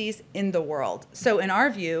processes in the world. So in our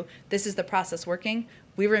view, this is the process working.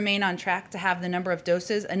 We remain on track to have the number of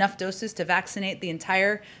doses, enough doses to vaccinate the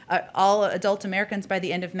entire, all adult Americans by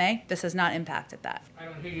the end of May. This has not impacted that. I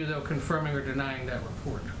don't hear you, though, confirming or denying that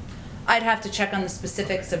report. I'd have to check on the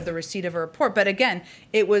specifics of the receipt of a report. But again,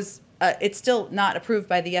 it's still not approved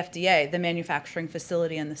by the FDA, the manufacturing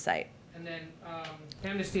facility and the site. And then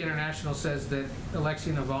Amnesty International says that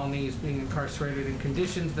Alexei Navalny is being incarcerated in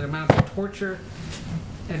conditions that amount to torture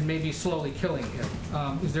and maybe slowly killing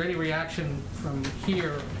him. Is there any reaction from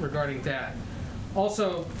here regarding that?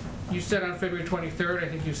 Also, you said on February 23rd, I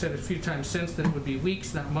think you said a few times since, that it would be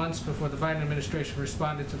weeks, not months, before the Biden administration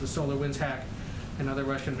responded to the SolarWinds hack and other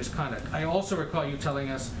Russian misconduct. I also recall you telling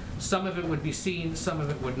us some of it would be seen, some of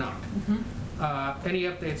it would not. Mm-hmm. Any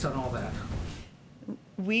updates on all that?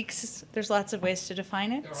 Weeks, there's lots of ways to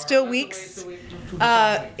define it. There are Still lots of weeks. ways to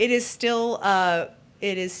define it.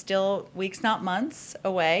 It is still weeks, not months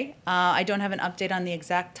away. I don't have an update on the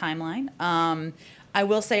exact timeline. I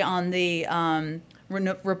will say on the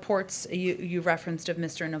reports you referenced of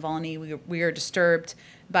Mr. Navalny, we are disturbed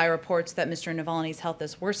by reports that Mr. Navalny's health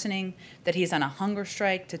is worsening, that he's on a hunger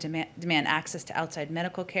strike to demand access to outside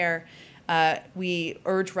medical care. We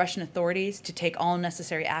urge Russian authorities to take all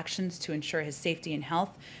necessary actions to ensure his safety and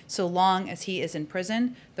health. So long as he is in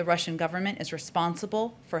prison, the Russian government is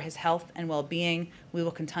responsible for his health and well-being. We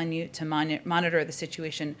will continue to monitor the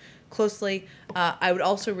situation closely. I would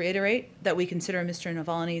also reiterate that we consider Mr.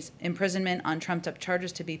 Navalny's imprisonment on trumped-up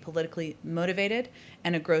charges to be politically motivated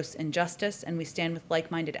and a gross injustice, and we stand with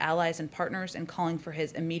like-minded allies and partners in calling for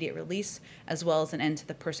his immediate release, as well as an end to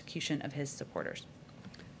the persecution of his supporters.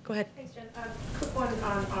 Go ahead. Thanks, Jen. Quick one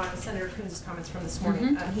on Senator Coons' comments from this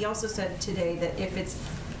morning. Mm-hmm. He also said today that if it's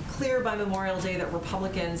clear by Memorial Day that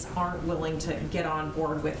Republicans aren't willing to get on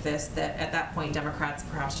board with this, that at that point Democrats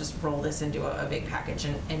perhaps just roll this into a big package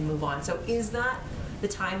and move on. So is that the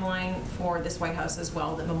timeline for this White House as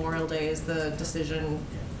well, that Memorial Day is the decision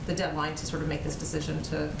the deadline to sort of make this decision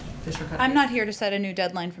to fish or cut bait? I'm not here to set a new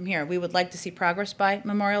deadline from here. We would like to see progress by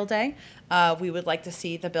Memorial Day. We would like to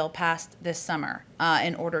see the bill passed this summer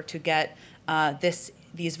in order to get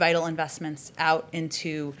these vital investments out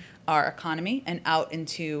into our economy and out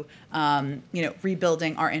into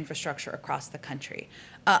rebuilding our infrastructure across the country.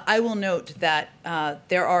 I will note that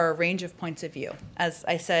there are a range of points of view. As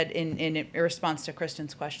I said in response to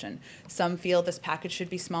Kristen's question, some feel this package should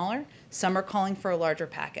be smaller. Some are calling for a larger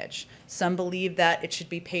package. Some believe that it should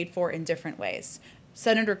be paid for in different ways.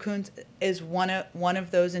 Senator Coons is one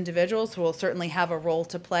of those individuals who will certainly have a role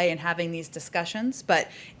to play in having these discussions, but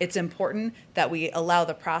it's important that we allow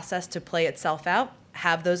the process to play itself out,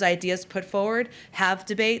 have those ideas put forward, have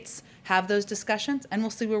debates, have those discussions, and we'll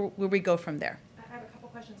see where we go from there. I have a couple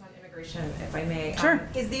questions on immigration, if I may. Sure.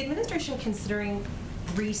 Is the administration considering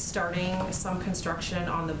restarting some construction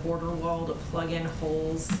on the border wall to plug in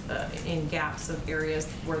holes in gaps of areas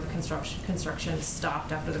where the construction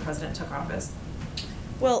stopped after the president took office?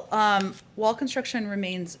 Well, wall construction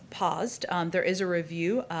remains paused. There is a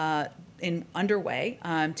review underway,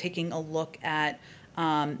 taking a look at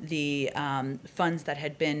the funds that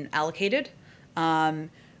had been allocated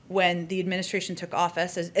when the administration took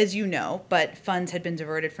office, as you know, but funds had been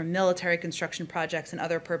diverted from military construction projects and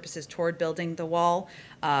other purposes toward building the wall.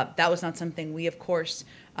 That was not something we, of course,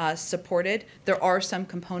 supported. There are some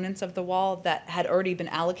components of the wall that had already been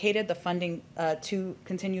allocated, the funding to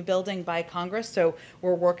continue building by Congress, so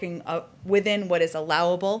we're working within what is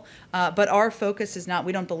allowable. But our focus is not,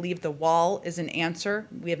 we don't believe the wall is an answer.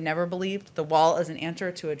 We have never believed the wall is an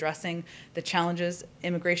answer to addressing the challenges,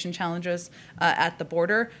 immigration challenges at the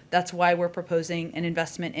border. That's why we're proposing an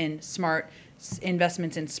investment in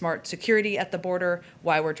investments in smart security at the border,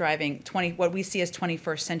 why we're driving what we see as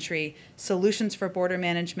 21st century solutions for border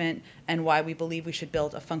management, and why we believe we should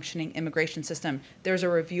build a functioning immigration system. There's a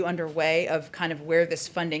review underway of kind of where this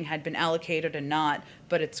funding had been allocated and not,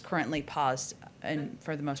 but it's currently paused and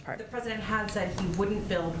for the most part. The president had said he wouldn't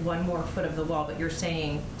build one more foot of the wall, but you're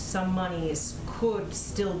saying some monies could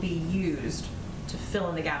still be used to fill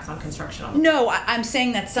in the gaps on construction on the No, I'm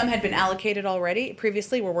saying that some had been allocated already.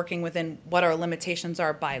 Previously, we're working within what our limitations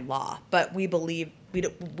are by law, but we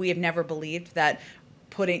have never believed that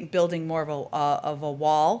building more of a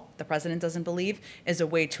wall, the president doesn't believe, is a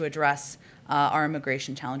way to address our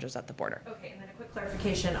immigration challenges at the border. Okay, and then a quick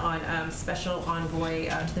clarification on Special Envoy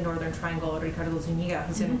to the Northern Triangle, Ricardo Zuniga,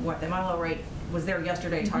 who's in Guatemala, was there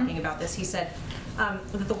yesterday talking about this. He said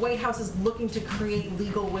that the White House is looking to create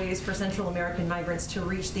legal ways for Central American migrants to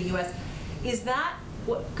reach the U.S. Is that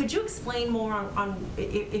could you explain more on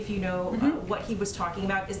if you know what he was talking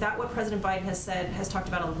about? Is that what President Biden has talked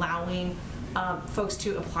about, allowing folks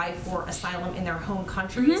to apply for asylum in their home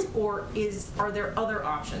countries, or are there other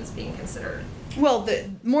options being considered? Well,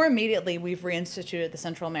 more immediately, we've reinstituted the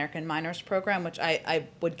Central American Minors Program, which I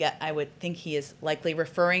would think he is likely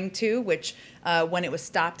referring to, which when it was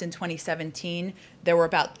stopped in 2017, there were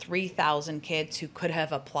about 3,000 kids who could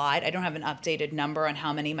have applied. I don't have an updated number on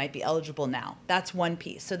how many might be eligible now. That's one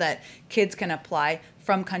piece, so that kids can apply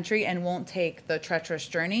from country and won't take the treacherous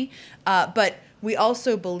journey. But we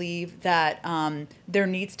also believe that there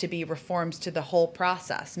needs to be reforms to the whole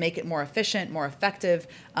process, make it more efficient, more effective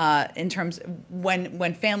in terms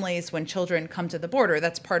when children come to the border.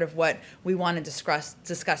 That's part of what we want to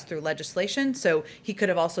discuss through legislation. So he could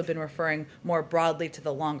have also been referring more broadly to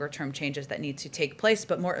the longer term changes that need to take place,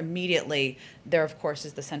 but more immediately, there of course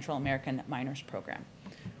is the Central American Minors Program.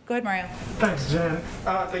 Go ahead, Mario. Thanks, Jen.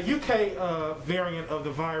 The UK variant of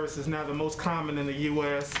the virus is now the most common in the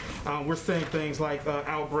US. We're seeing things like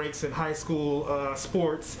outbreaks in high school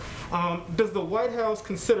sports. Does the White House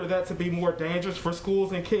consider that to be more dangerous for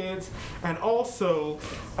schools and kids? And also,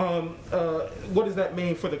 what does that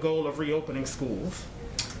mean for the goal of reopening schools?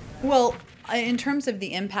 Well, in terms of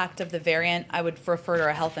the impact of the variant, I would refer to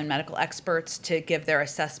our health and medical experts to give their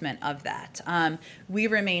assessment of that. We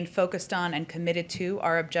remain focused on and committed to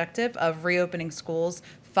our objective of reopening schools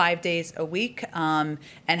 5 days a week and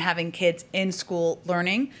having kids in school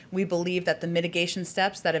learning. We believe that the mitigation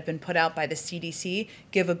steps that have been put out by the CDC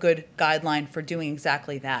give a good guideline for doing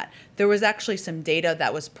exactly that. There was actually some data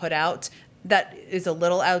that was put out that is a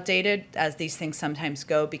little outdated, as these things sometimes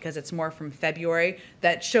go, because it's more from February,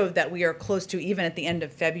 that showed that we are close to, even at the end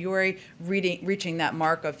of February, reaching that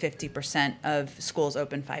mark of 50% of schools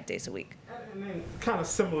open 5 days a week. And then kind of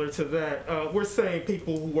similar to that, we're seeing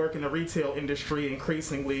people who work in the retail industry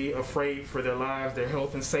increasingly afraid for their lives, their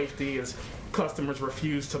health and safety as customers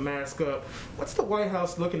refuse to mask up. What's the White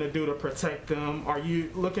House looking to do to protect them? Are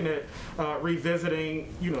you looking at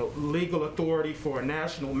revisiting, legal authority for a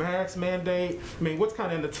national mask mandate? I mean, what's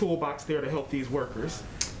kind of in the toolbox there to help these workers?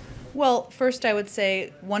 Well, first I would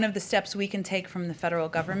say one of the steps we can take from the federal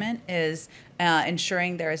government is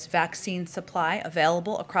ensuring there is vaccine supply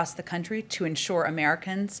available across the country to ensure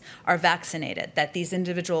Americans are vaccinated, that these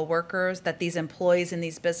individual workers, that these employees in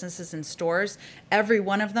these businesses and stores, every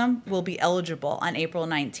one of them will be eligible on April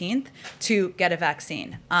 19th to get a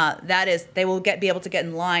vaccine. That is, they will be able to get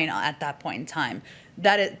in line at that point in time.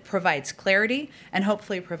 That it provides clarity and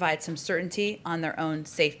hopefully provides some certainty on their own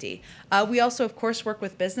safety. We also, of course, work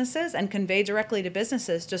with businesses and convey directly to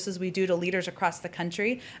businesses, just as we do to leaders across the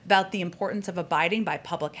country, about the importance of abiding by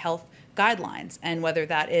public health guidelines, and whether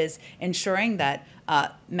that is ensuring that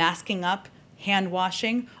masking up, hand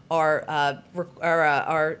washing are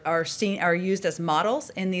used as models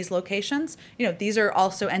in these locations. These are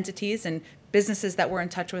also entities and businesses that we're in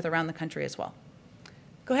touch with around the country as well.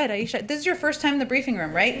 Go ahead, Aisha. This is your first time in the briefing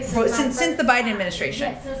room, right? Since the Biden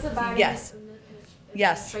administration. Yes, since the Biden Yes.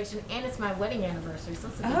 administration, and it's my wedding anniversary. So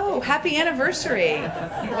it's a big Oh, day. happy anniversary.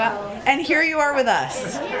 Wow. And here you are with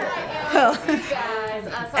us. Here I am with you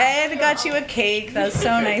guys. So Ed got you a cake. That was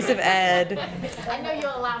so nice of Ed. I know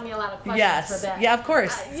you'll allow me a lot of questions for Yes. that. Yeah, of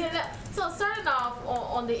course. So starting off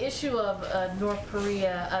on the issue of North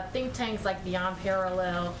Korea, think tanks like Beyond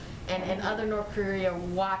Parallel and other North Korea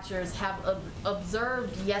watchers have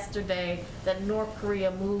observed yesterday that North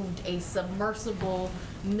Korea moved a submersible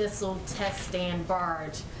missile test stand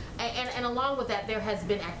barge. And along with that, there has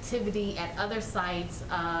been activity at other sites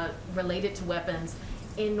related to weapons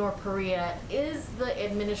in North Korea. Is the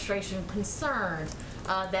administration concerned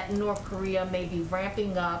that North Korea may be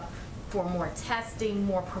ramping up for more testing,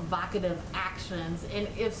 more provocative actions? And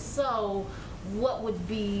if so, what would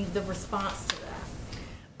be the response to that?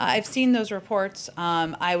 I've seen those reports.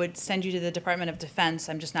 I would send you to the Department of Defense.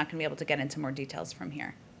 I'm just not going to be able to get into more details from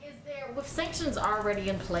here. Is there, with sanctions already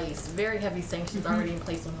in place, very heavy sanctions already in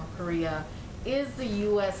place on North Korea, is the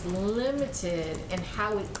U.S. limited in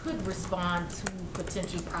how it could respond to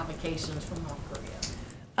potential provocations from North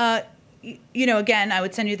Korea? Again, I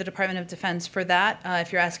would send you to the Department of Defense for that.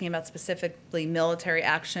 If you're asking about specifically military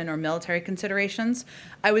action or military considerations,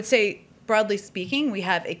 I would say, broadly speaking, we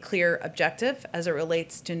have a clear objective as it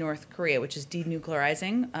relates to North Korea, which is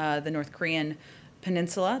denuclearizing the North Korean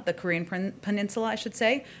peninsula, the Korean peninsula, I should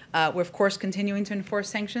say. We're, of course, continuing to enforce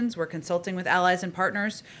sanctions. We're consulting with allies and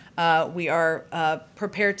partners. We are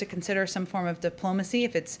prepared to consider some form of diplomacy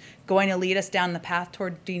if it's going to lead us down the path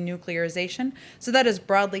toward denuclearization. So that is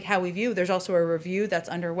broadly how we view. There's also a review that's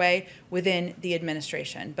underway within the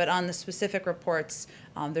administration. But on the specific reports,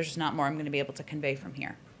 there's just not more I'm going to be able to convey from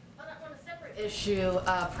here. Issue,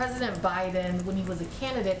 President Biden, when he was a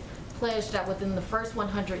candidate, pledged that within the first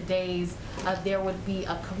 100 days there would be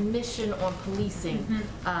a commission on policing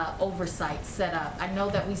oversight set up. I know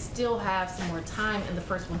that we still have some more time in the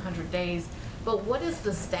first 100 days, but what is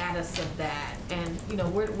the status of that, and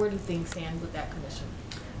where do things stand with that commission?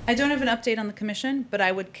 I don't have an update on the commission, but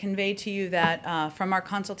I would convey to you that from our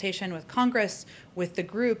consultation with Congress, with the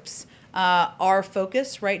groups, our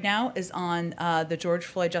focus right now is on the George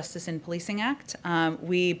Floyd Justice in Policing Act.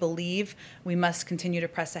 We believe we must continue to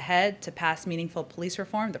press ahead to pass meaningful police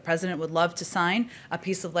reform. The president would love to sign a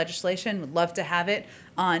piece of legislation, would love to have it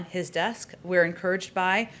on his desk. We're encouraged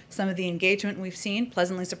by some of the engagement we've seen,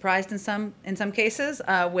 pleasantly surprised in some cases,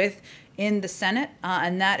 in the Senate,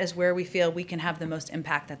 and that is where we feel we can have the most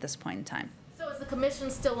impact at this point in time. So is the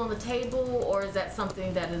commission still on the table, or is that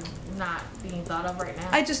something that is not being thought of right now?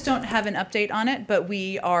 I just don't have an update on it, but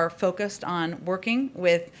we are focused on working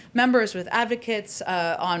with members, with advocates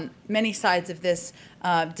on many sides of this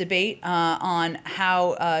debate on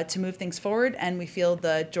how to move things forward, and we feel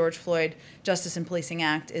the George Floyd Justice in Policing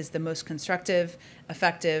Act is the most constructive,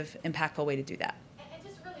 effective, impactful way to do that.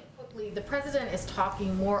 The president is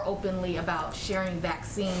talking more openly about sharing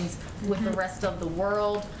vaccines with the rest of the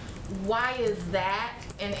world. Why is that?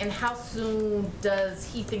 And how soon does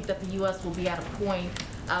he think that the U.S. will be at a point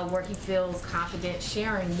where he feels confident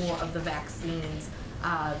sharing more of the vaccine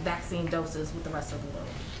doses with the rest of the world?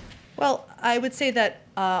 Well, I would say that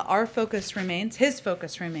his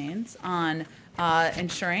focus remains on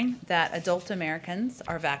ensuring that adult Americans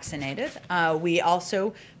are vaccinated. We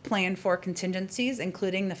also plan for contingencies,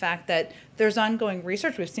 including the fact that there's ongoing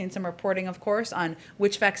research. We've seen some reporting, of course, on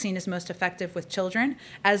which vaccine is most effective with children.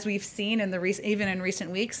 As we've seen even in recent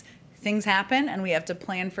weeks, things happen and we have to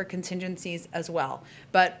plan for contingencies as well.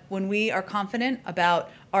 But when we are confident about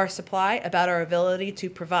our supply, about our ability to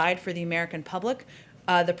provide for the American public,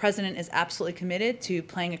 the president is absolutely committed to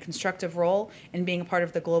playing a constructive role in being a part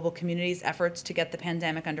of the global community's efforts to get the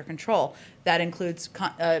pandemic under control. That includes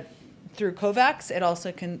through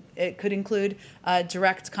COVAX. It could include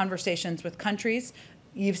direct conversations with countries.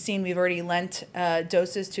 You've seen we've already lent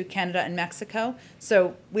doses to Canada and Mexico.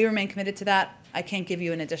 So we remain committed to that. I can't give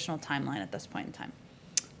you an additional timeline at this point in time.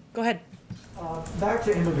 Go ahead. Back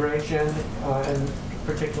to immigration, and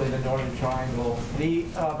particularly the Northern Triangle. The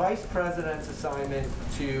Vice President's assignment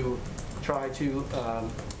to try to,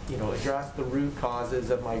 address the root causes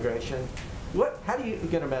of migration. How do you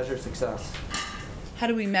going to measure success? How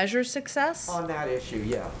do we measure success? On that issue,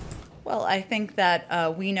 yeah. Well, I think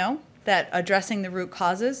that we know that addressing the root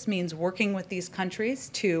causes means working with these countries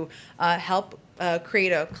to help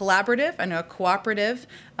create a collaborative and a cooperative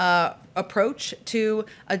approach to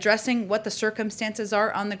addressing what the circumstances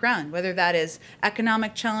are on the ground, whether that is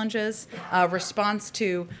economic challenges, response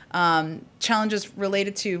to challenges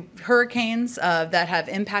related to hurricanes that have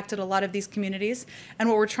impacted a lot of these communities. And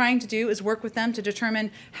what we're trying to do is work with them to determine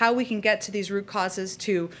how we can get to these root causes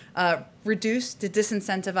to reduce, to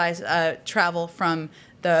disincentivize travel from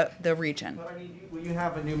the region. But I mean, will you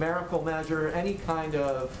have a numerical measure, any kind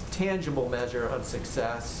of tangible measure of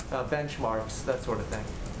success, benchmarks, that sort of thing?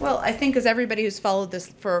 Well, I think as everybody who's followed this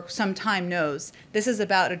for some time knows, this is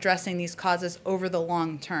about addressing these causes over the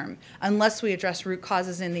long term. Unless we address root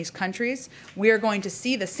causes in these countries, we are going to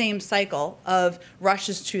see the same cycle of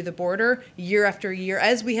rushes to the border year after year,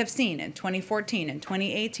 as we have seen in 2014 and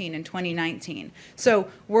 2018 and 2019. So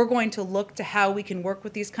we're going to look to how we can work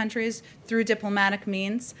with these countries through diplomatic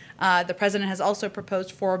means. The president has also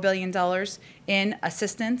proposed $4 billion in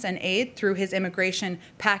assistance and aid through his immigration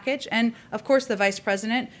package. And of course, the vice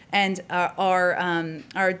president and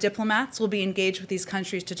our diplomats will be engaged with these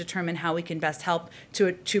countries to determine how we can best help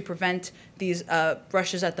to prevent these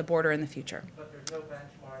rushes at the border in the future. But there's no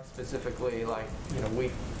benchmark specifically, like,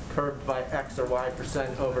 we curbed by X or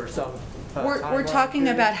Y% over some We're talking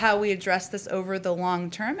about how we address this over the long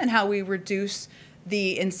term and how we reduce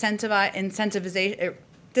the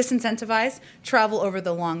disincentivize travel over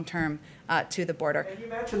the long term to the border. And you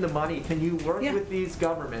mentioned the money. Can you work with these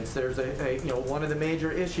governments? There's one of the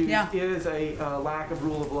major issues is a lack of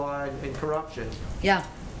rule of law and corruption. Yeah.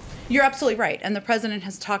 You're absolutely right. And the president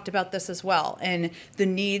has talked about this as well, and the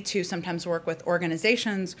need to sometimes work with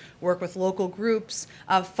organizations, work with local groups,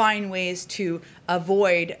 find ways to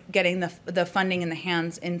avoid getting the funding in the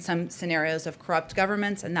hands in some scenarios of corrupt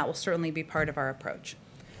governments, and that will certainly be part of our approach.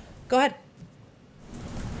 Go ahead.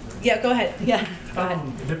 Yeah, go ahead. Yeah, go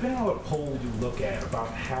ahead. Depending on what poll you look at, about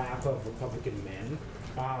half of Republican men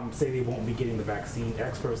say they won't be getting the vaccine.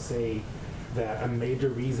 Experts say that a major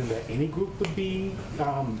reason that any group would be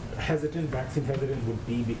vaccine hesitant, would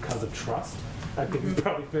be because of trust. I think it's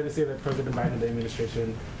probably fair to say that President Biden and the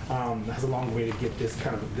administration has a long way to get this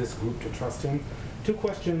group to trust him. Two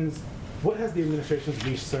questions. What has the administration's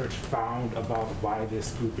research found about why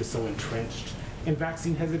this group is so entrenched in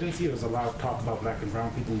vaccine hesitancy? There's a lot of talk about black and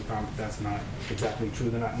brown people who found that that's not exactly true.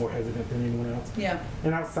 They're not more hesitant than anyone else. Yeah.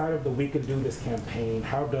 And outside of the We Can Do This campaign,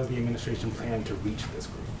 how does the administration plan to reach this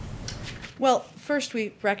group? Well, first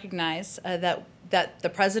we recognize that the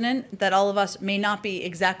president, that all of us may not be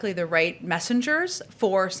exactly the right messengers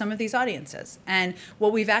for some of these audiences. And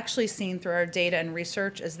what we've actually seen through our data and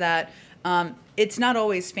research is that it's not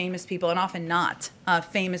always famous people, and often not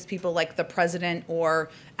famous people like the president or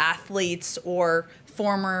athletes or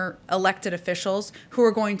former elected officials who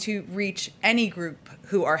are going to reach any group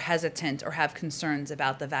who are hesitant or have concerns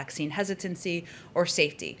about the vaccine hesitancy or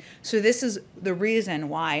safety. So this is the reason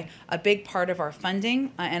why a big part of our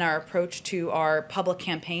funding and our approach to our public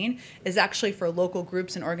campaign is actually for local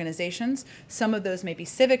groups and organizations. Some of those may be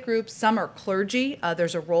civic groups, some are clergy.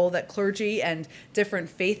 There's a role that clergy and different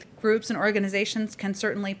faith groups and organizations can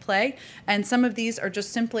certainly play. And some of these are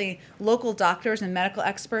just simply local doctors and medical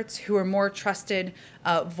experts who are more trusted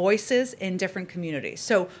voices in different communities.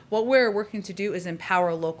 So what we're working to do is empower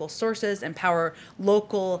local sources, empower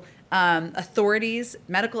local authorities,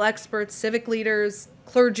 medical experts, civic leaders,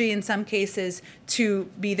 clergy in some cases, to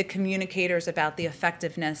be the communicators about the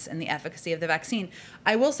effectiveness and the efficacy of the vaccine.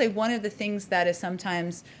 I will say one of the things that is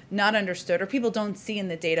sometimes not understood, or people don't see in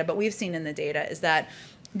the data, but we've seen in the data, is that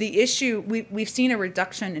the issue, we've seen a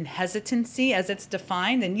reduction in hesitancy as it's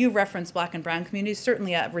defined, and you referenced black and brown communities,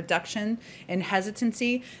 certainly a reduction in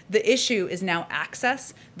hesitancy. The issue is now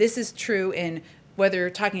access. This is true in whether you're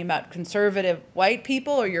talking about conservative white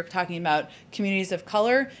people or you're talking about communities of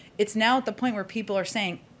color. It's now at the point where people are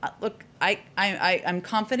saying, look, I'm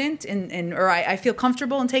confident or I feel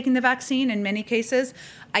comfortable in taking the vaccine in many cases.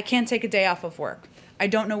 I can't take a day off of work. I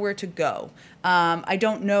don't know where to go. I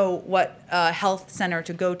don't know what health center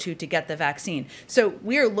to go to get the vaccine. So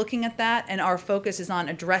we are looking at that, and our focus is on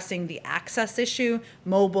addressing the access issue,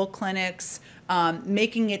 mobile clinics,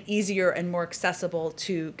 making it easier and more accessible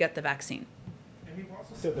to get the vaccine. And we've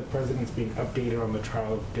also said the president's being updated on the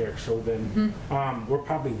trial of Derek Chauvin. We're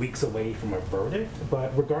probably weeks away from a verdict,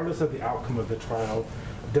 but regardless of the outcome of the trial,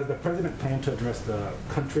 does the president plan to address the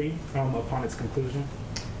country upon its conclusion?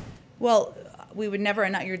 Well, we would never,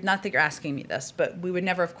 and not that you're asking me this, but we would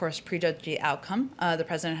never, of course, prejudge the outcome. The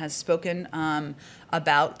president has spoken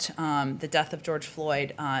about the death of George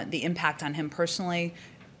Floyd, the impact on him personally,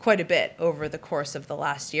 quite a bit over the course of the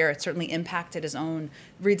last year. It certainly impacted his own,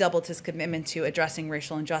 redoubled his commitment to addressing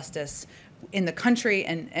racial injustice in the country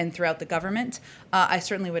and throughout the government. I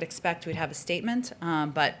certainly would expect we'd have a statement,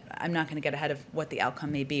 but I'm not going to get ahead of what the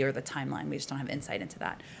outcome may be or the timeline. We just don't have insight into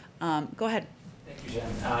that. Go ahead. Thank you,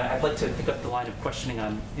 Jen. I'd like to pick up the line of questioning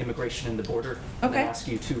on immigration and the border. Okay. And ask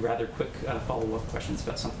you two rather quick follow-up questions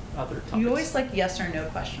about some other topics. You always like yes or no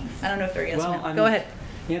questions. I don't know if they're yes or no. Well, Go ahead.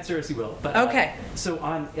 Answer as you will. But, okay. So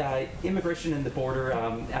on immigration and the border,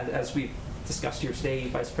 as we've discussed here today,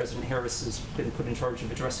 Vice President Harris has been put in charge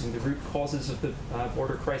of addressing the root causes of the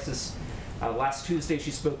border crisis. Last Tuesday,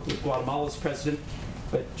 she spoke with Guatemala's president,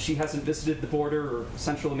 but she hasn't visited the border or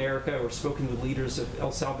Central America or spoken with leaders of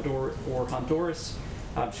El Salvador or Honduras.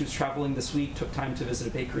 She was traveling this week, took time to visit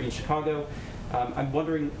a bakery in Chicago. I'm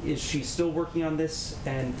wondering, is she still working on this?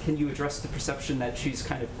 And can you address the perception that she's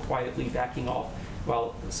kind of quietly backing off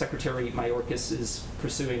while Secretary Mayorkas is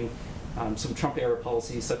pursuing some Trump-era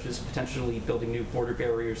policies, such as potentially building new border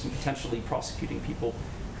barriers and potentially prosecuting people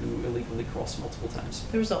who illegally cross multiple times?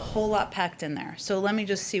 There was a whole lot packed in there. So let me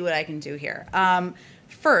just see what I can do here.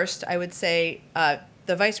 First, I would say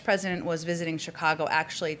the vice president was visiting Chicago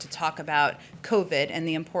actually to talk about COVID and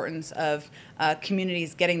the importance of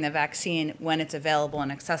communities getting the vaccine when it's available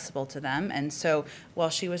and accessible to them. And so while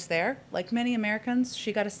she was there, like many Americans,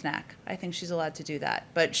 she got a snack. I think she's allowed to do that.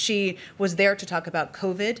 But she was there to talk about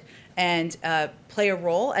COVID and play a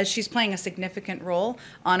role, as she's playing a significant role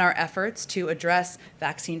on our efforts to address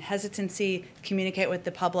vaccine hesitancy, communicate with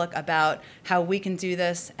the public about how we can do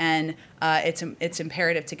this, and it's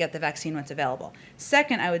imperative to get the vaccine when it's available.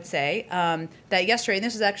 Second, I would say that yesterday, and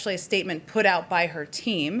this is actually a statement put out by her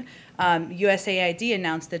team, USAID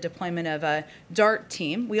announced the deployment of a DART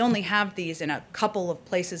team. We only have these in a couple of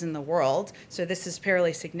places in the world, so this is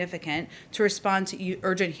fairly significant, to respond to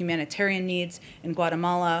urgent humanitarian needs in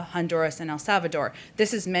Guatemala, Honduras, and El Salvador.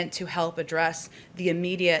 This is meant to help address the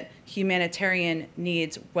immediate humanitarian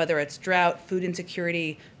needs, whether it's drought, food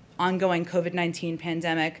insecurity, ongoing COVID-19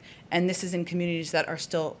 pandemic, and this is in communities that are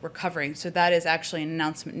still recovering. So that is actually an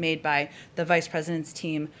announcement made by the vice president's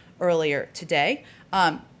team earlier today.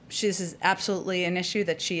 This is absolutely an issue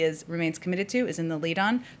that she remains committed to, is in the lead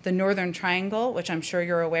on. The Northern Triangle, which I'm sure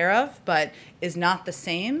you're aware of, but is not the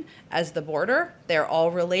same as the border. They're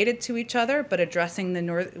all related to each other, but addressing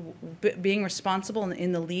being responsible and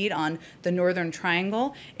in the lead on the Northern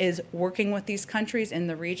Triangle is working with these countries in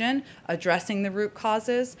the region, addressing the root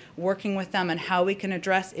causes, working with them on how we can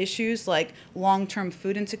address issues like long-term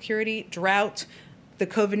food insecurity, drought, the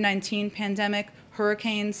COVID-19 pandemic,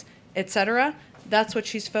 hurricanes, etc. That's what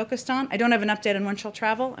she's focused on. I don't have an update on when she'll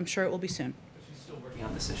travel. I'm sure it will be soon. She's still working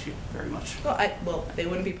on this issue very much. Well, they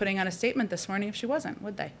wouldn't be putting out a statement this morning if she wasn't,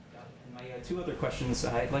 would they? And my two other questions,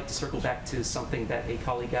 I'd like to circle back to something that a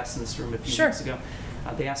colleague asked in this room a few weeks ago.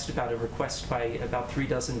 They asked about a request by about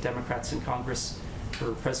 36 Democrats in Congress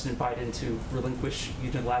for President Biden to relinquish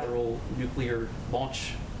unilateral nuclear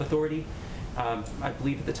launch authority. I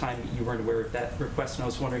believe at the time you weren't aware of that request, and I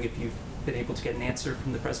was wondering if you've been able to get an answer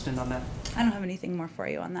from the president on that. I don't have anything more for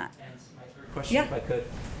you on that. And my third question, if I could.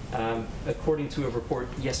 According to a report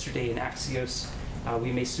yesterday in Axios,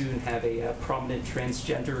 we may soon have a prominent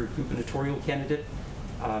transgender gubernatorial candidate.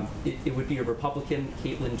 It would be a Republican,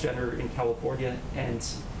 Caitlyn Jenner in California, and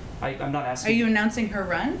I'm not asking. Are you announcing her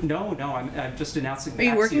run? No, I'm just announcing the Are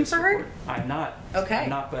you Axios working for her? report. I'm not. Okay. I'm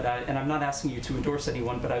not, but and I'm not asking you to endorse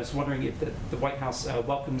anyone, but I was wondering if the White House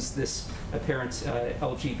welcomes this apparent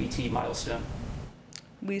LGBT milestone.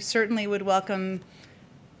 We certainly would welcome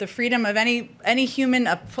the freedom of any human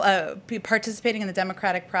participating in the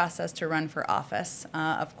democratic process to run for office,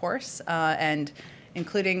 of course, and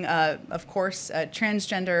including, of course,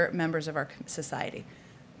 transgender members of our society.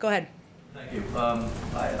 Go ahead. Thank you.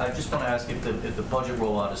 I just want to ask if the budget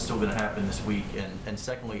rollout is still going to happen this week, and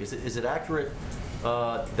secondly, is it accurate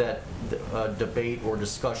that debate or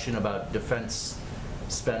discussion about defense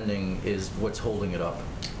spending is what's holding it up.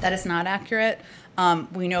 That is not accurate.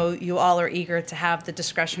 We know you all are eager to have the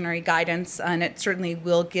discretionary guidance, and it certainly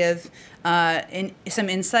will give some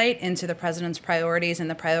insight into the president's priorities and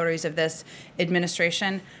the priorities of this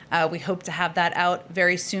administration. We hope to have that out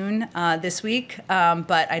very soon this week,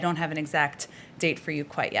 but I don't have an exact date for you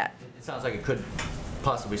quite yet. It sounds like it could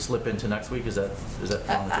possibly slip into next week. Is that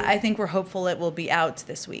I think we're hopeful it will be out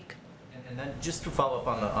this week. And then just to follow up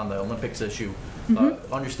on the Olympics issue,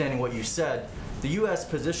 understanding what you said, the U.S.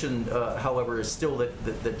 position, however, is still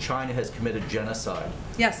that China has committed genocide.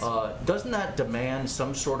 Yes. Doesn't that demand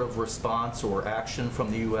some sort of response or action from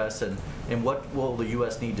the U.S., and what will the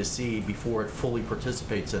U.S. need to see before it fully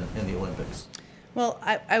participates in the Olympics? Well,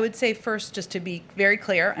 I would say first, just to be very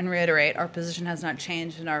clear and reiterate, our position has not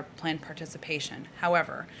changed in our planned participation.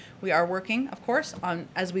 However, we are working, of course, on,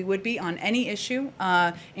 as we would be on any issue,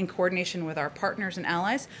 in coordination with our partners and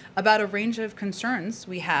allies, about a range of concerns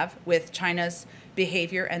we have with China's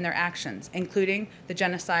behavior and their actions, including the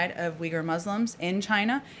genocide of Uyghur Muslims in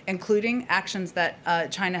China, including actions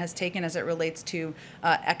that China has taken as it relates to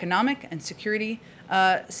economic and security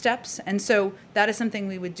steps. And so that is something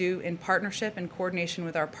we would do in partnership and coordination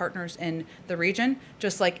with our partners in the region.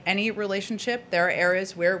 Just like any relationship, there are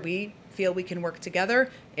areas where we feel we can work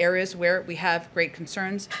together, areas where we have great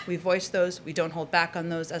concerns. We voice those. We don't hold back on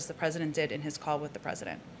those, as the president did in his call with the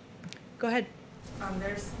president. Go ahead. I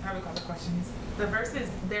have a couple questions. The first is,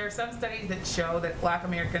 there are some studies that show that Black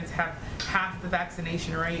Americans have half the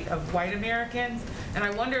vaccination rate of white Americans, and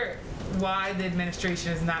I wonder why the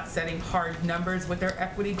administration is not setting hard numbers with their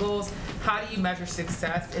equity goals. How do you measure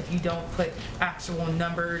success if you don't put actual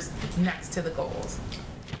numbers next to the goals?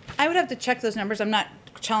 I would have to check those numbers. I'm not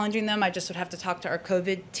challenging them. I just would have to talk to our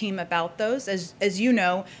COVID team about those. As you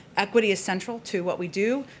know, equity is central to what we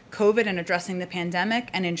do, COVID and addressing the pandemic,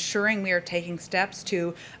 and ensuring we are taking steps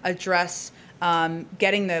to address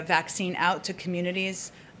getting the vaccine out to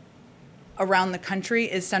communities around the country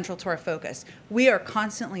is central to our focus. We are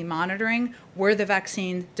constantly monitoring where the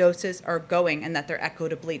vaccine doses are going and that they're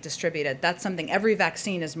equitably distributed. That's something, every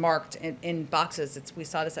vaccine is marked in boxes. We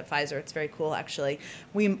saw this at Pfizer. It's very cool, actually.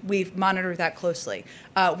 We've monitored that closely.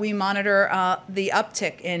 We monitor the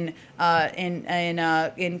uptick in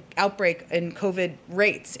outbreak and COVID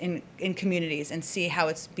rates in communities and see how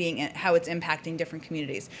it's impacting different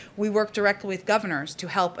communities. We work directly with governors to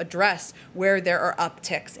help address where there are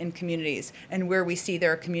upticks in communities and where we see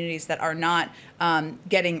there are communities that are not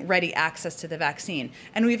getting ready access to the vaccine.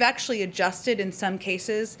 And we've actually adjusted, in some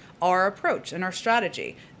cases, our approach and our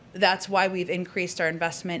strategy. That's why we've increased our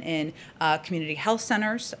investment in community health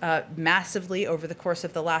centers massively over the course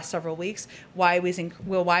of the last several weeks. Why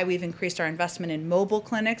we've increased our investment in mobile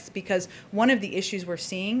clinics, because one of the issues we're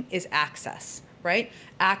seeing is access, right?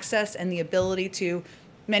 Access and the ability to,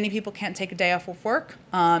 many people can't take a day off of work,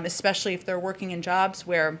 especially if they're working in jobs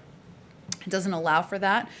where it doesn't allow for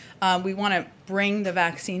that. We want to bring the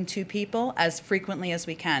vaccine to people as frequently as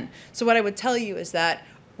we can. So what I would tell you is that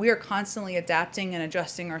we are constantly adapting and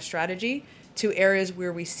adjusting our strategy to areas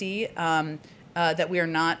where we see that we are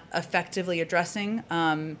not effectively addressing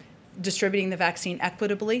distributing the vaccine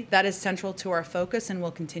equitably. That is central to our focus and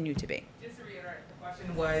will continue to be. Just to reiterate, the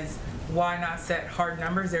question was, why not set hard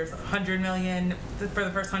numbers? There's 100 million for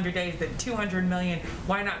the first 100 days, then 200 million.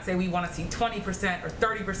 Why not say we want to see 20% or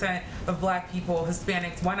 30% of Black people,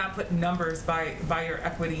 Hispanics? Why not put numbers by your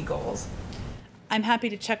equity goals? I'm happy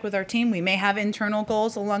to check with our team. We may have internal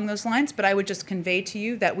goals along those lines, but I would just convey to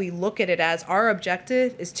you that we look at it as our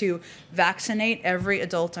objective is to vaccinate every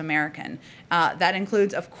adult American. That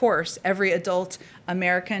includes, of course, every adult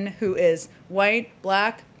American who is white,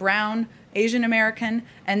 Black, brown, Asian American,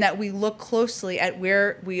 and that we look closely at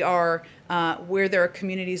where we are, where there are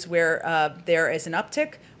communities where there is an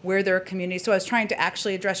uptick, where there are communities. So I was trying to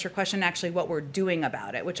actually address your question, actually what we're doing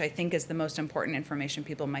about it, which I think is the most important information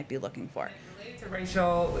people might be looking for. To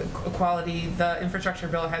racial equality, the infrastructure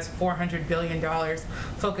bill has $400 billion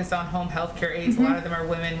focused on home health care aides. A lot of them are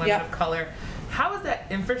women of color. How is that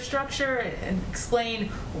infrastructure, and explain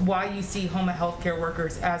why you see home health care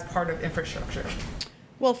workers as part of infrastructure?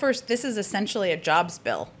 Well, first, this is essentially a jobs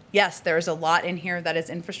bill. Yes, there's a lot in here that is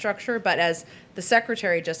infrastructure, but as the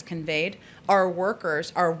Secretary just conveyed, our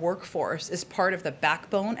workers, our workforce is part of the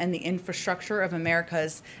backbone and the infrastructure of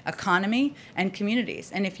America's economy and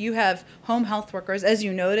communities. And if you have home health workers, as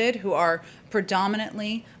you noted, who are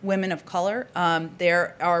predominantly women of color,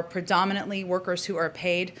 there are predominantly workers who are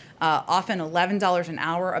paid often $11 an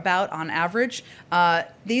hour about on average.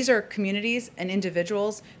 These are communities and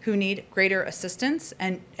individuals who need greater assistance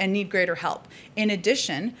and need greater help. In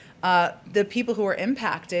addition, the people who are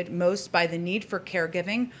impacted most by the need for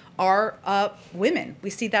caregiving are women. We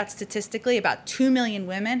see that statistically. About 2 million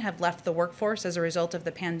women have left the workforce as a result of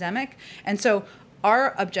the pandemic. And so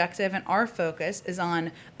our objective and our focus is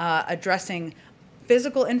on addressing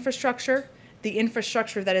physical infrastructure, the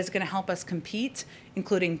infrastructure that is going to help us compete,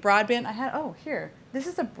 including broadband. Here, this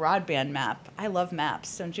is a broadband map. I love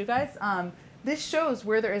maps, don't you guys? This shows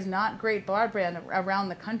where there is not great broadband around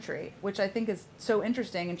the country, which I think is so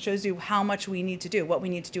interesting and shows you how much we need to do, what we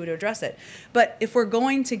need to do to address it. But if we're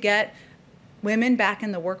going to get women back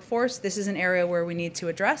in the workforce, this is an area where we need to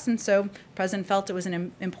address. And so the President felt it was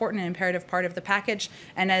an important and imperative part of the package.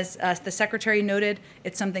 And as the Secretary noted,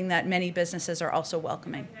 it's something that many businesses are also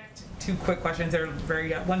welcoming. Two quick questions. They're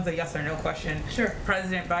one's a yes or no question. Sure.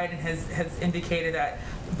 President Biden has indicated that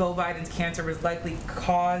Beau Biden's cancer was likely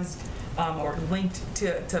caused or linked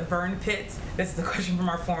to burn pits. This is a question from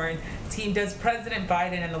our foreign team. Does President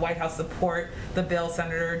Biden and the White House support the bill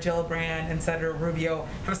Senator Gillibrand and Senator Rubio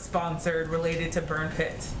have sponsored related to burn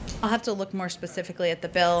pits? I'll have to look more specifically at the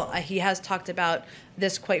bill. He has talked about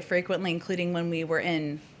this quite frequently, including when we were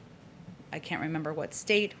in, I can't remember what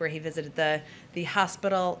state, where he visited the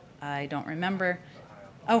hospital. I don't remember.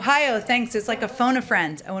 Ohio, thanks. It's like a phone a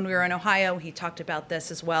friend. When we were in Ohio, he talked about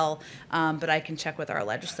this as well, but I can check with our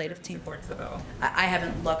legislative team. Supports the bill. I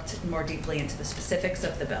haven't looked more deeply into the specifics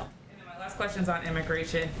of the bill. My last question is on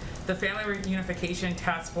immigration. The Family Reunification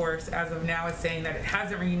Task Force, as of now, is saying that it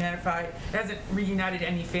hasn't reunited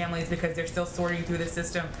any families because they're still sorting through the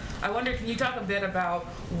system. I wonder, can you talk a bit about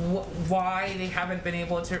why they haven't been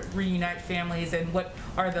able to reunite families, and what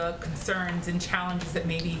are the concerns and challenges that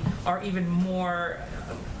maybe are even more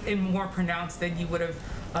pronounced than you would have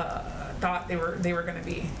thought they were going to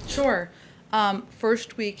be? Sure.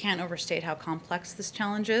 First, we can't overstate how complex this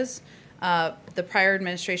challenge is. The prior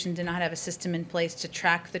administration did not have a system in place to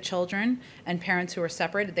track the children and parents who were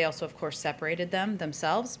separated. They also, of course, separated them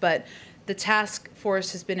themselves. But the task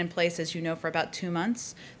force has been in place, as you know, for about 2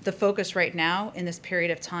 months. The focus right now in this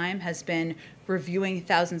period of time has been reviewing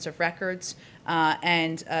thousands of records,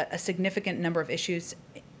 and a significant number of issues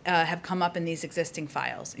have come up in these existing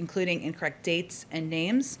files, including incorrect dates and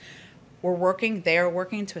names. They are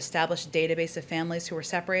working to establish a database of families who were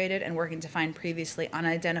separated and working to find previously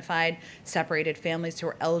unidentified separated families who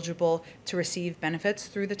are eligible to receive benefits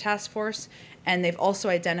through the task force. And they've also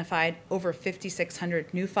identified over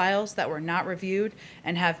 5,600 new files that were not reviewed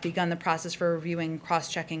and have begun the process for reviewing and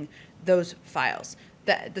cross-checking those files.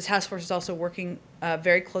 The task force is also working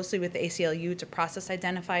very closely with the ACLU to process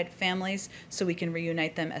identified families so we can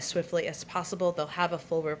reunite them as swiftly as possible. They'll have a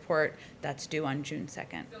full report that's due on June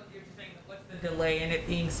 2nd. The delay in it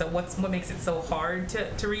being what makes it so hard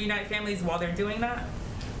to reunite families while they're doing that?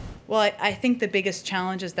 Well, I think the biggest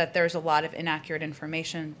challenge is that there's a lot of inaccurate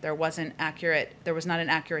information. There was not an accurate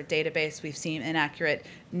database. We've seen inaccurate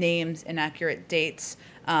names, inaccurate dates.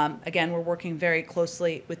 Again, we're working very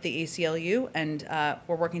closely with the ACLU, and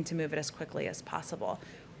we're working to move it as quickly as possible.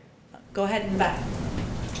 Go ahead and back.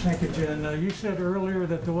 Thank you, Jen. You said earlier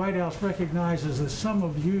that the White House recognizes that some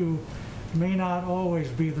of you may not always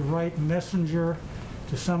be the right messenger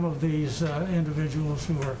to some of these individuals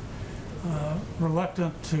who are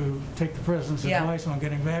reluctant to take the president's advice on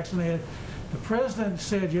getting vaccinated. The president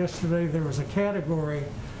said yesterday there was a category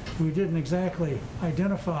we didn't exactly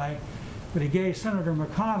identify, but he gave Senator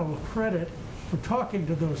McConnell credit for talking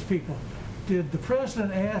to those people. Did the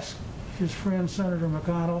president ask his friend Senator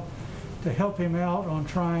McConnell to help him out on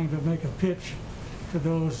trying to make a pitch to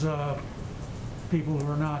those people who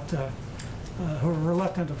are not who are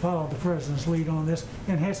reluctant to follow the president's lead on this?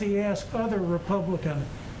 And has he asked other Republican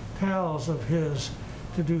pals of his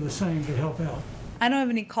to do the same to help out? I don't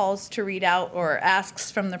have any calls to read out or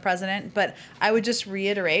asks from the president, but I would just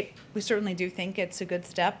reiterate, we certainly do think it's a good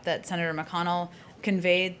step that Senator McConnell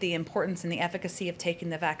conveyed the importance and the efficacy of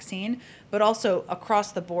taking the vaccine, but also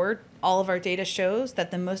across the board, all of our data shows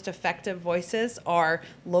that the most effective voices are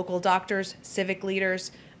local doctors, civic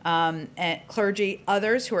leaders, and clergy,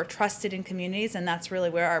 others who are trusted in communities, and that's really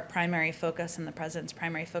where our primary focus and the president's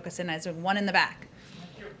primary focus is one in the back.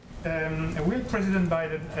 Will President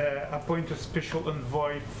Biden appoint a special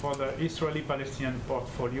envoy for the Israeli-Palestinian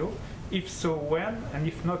portfolio? If so, when? And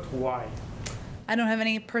if not, why? I don't have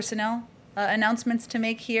any personnel announcements to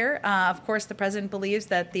make here. Of course, the president believes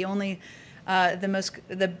that the only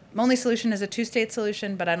solution is a two-state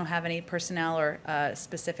solution, but I don't have any personnel or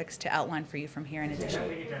specifics to outline for you from here in addition.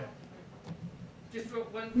 Just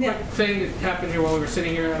one quick thing that happened here while we were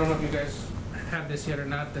sitting here. I don't know if you guys have this yet or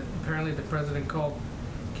not, that apparently the president called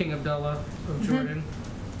King Abdullah of Jordan,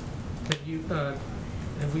 that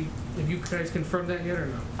Have you guys confirmed that yet or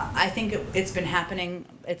no? I think it's been happening,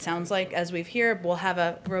 it sounds like, as we've here. We'll have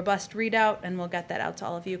a robust readout, and we'll get that out to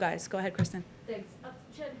all of you guys. Go ahead, Kristen. Thanks.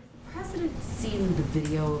 Jen, has the president seen the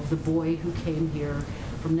video of the boy who came here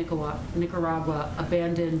from Nicaragua,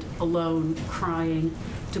 abandoned, alone, crying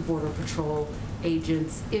to Border Patrol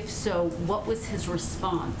agents? If so, what was his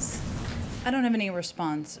response? I don't have any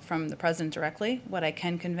response from the president directly. What I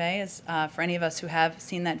can convey is, for any of us who have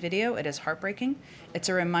seen that video, it is heartbreaking. It's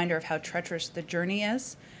a reminder of how treacherous the journey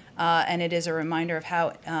is, and it is a reminder of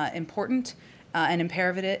how important and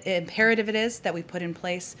imperative it is that we put in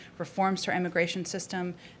place reforms to our immigration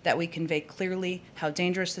system, that we convey clearly how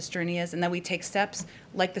dangerous this journey is, and that we take steps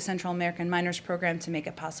like the Central American Minors Program to make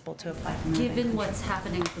it possible to apply for moving. Given what's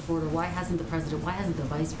happening at the border, why hasn't the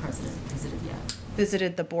vice president visited yet?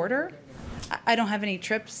 Visited the border? I don't have any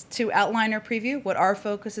trips to outline or preview. What our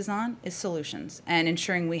focus is on is solutions and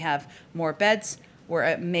ensuring we have more beds,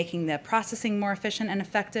 we're making the processing more efficient and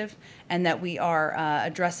effective, and that we are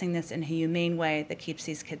addressing this in a humane way that keeps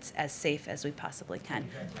these kids as safe as we possibly can.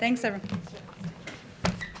 Thanks, everyone.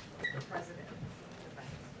 President.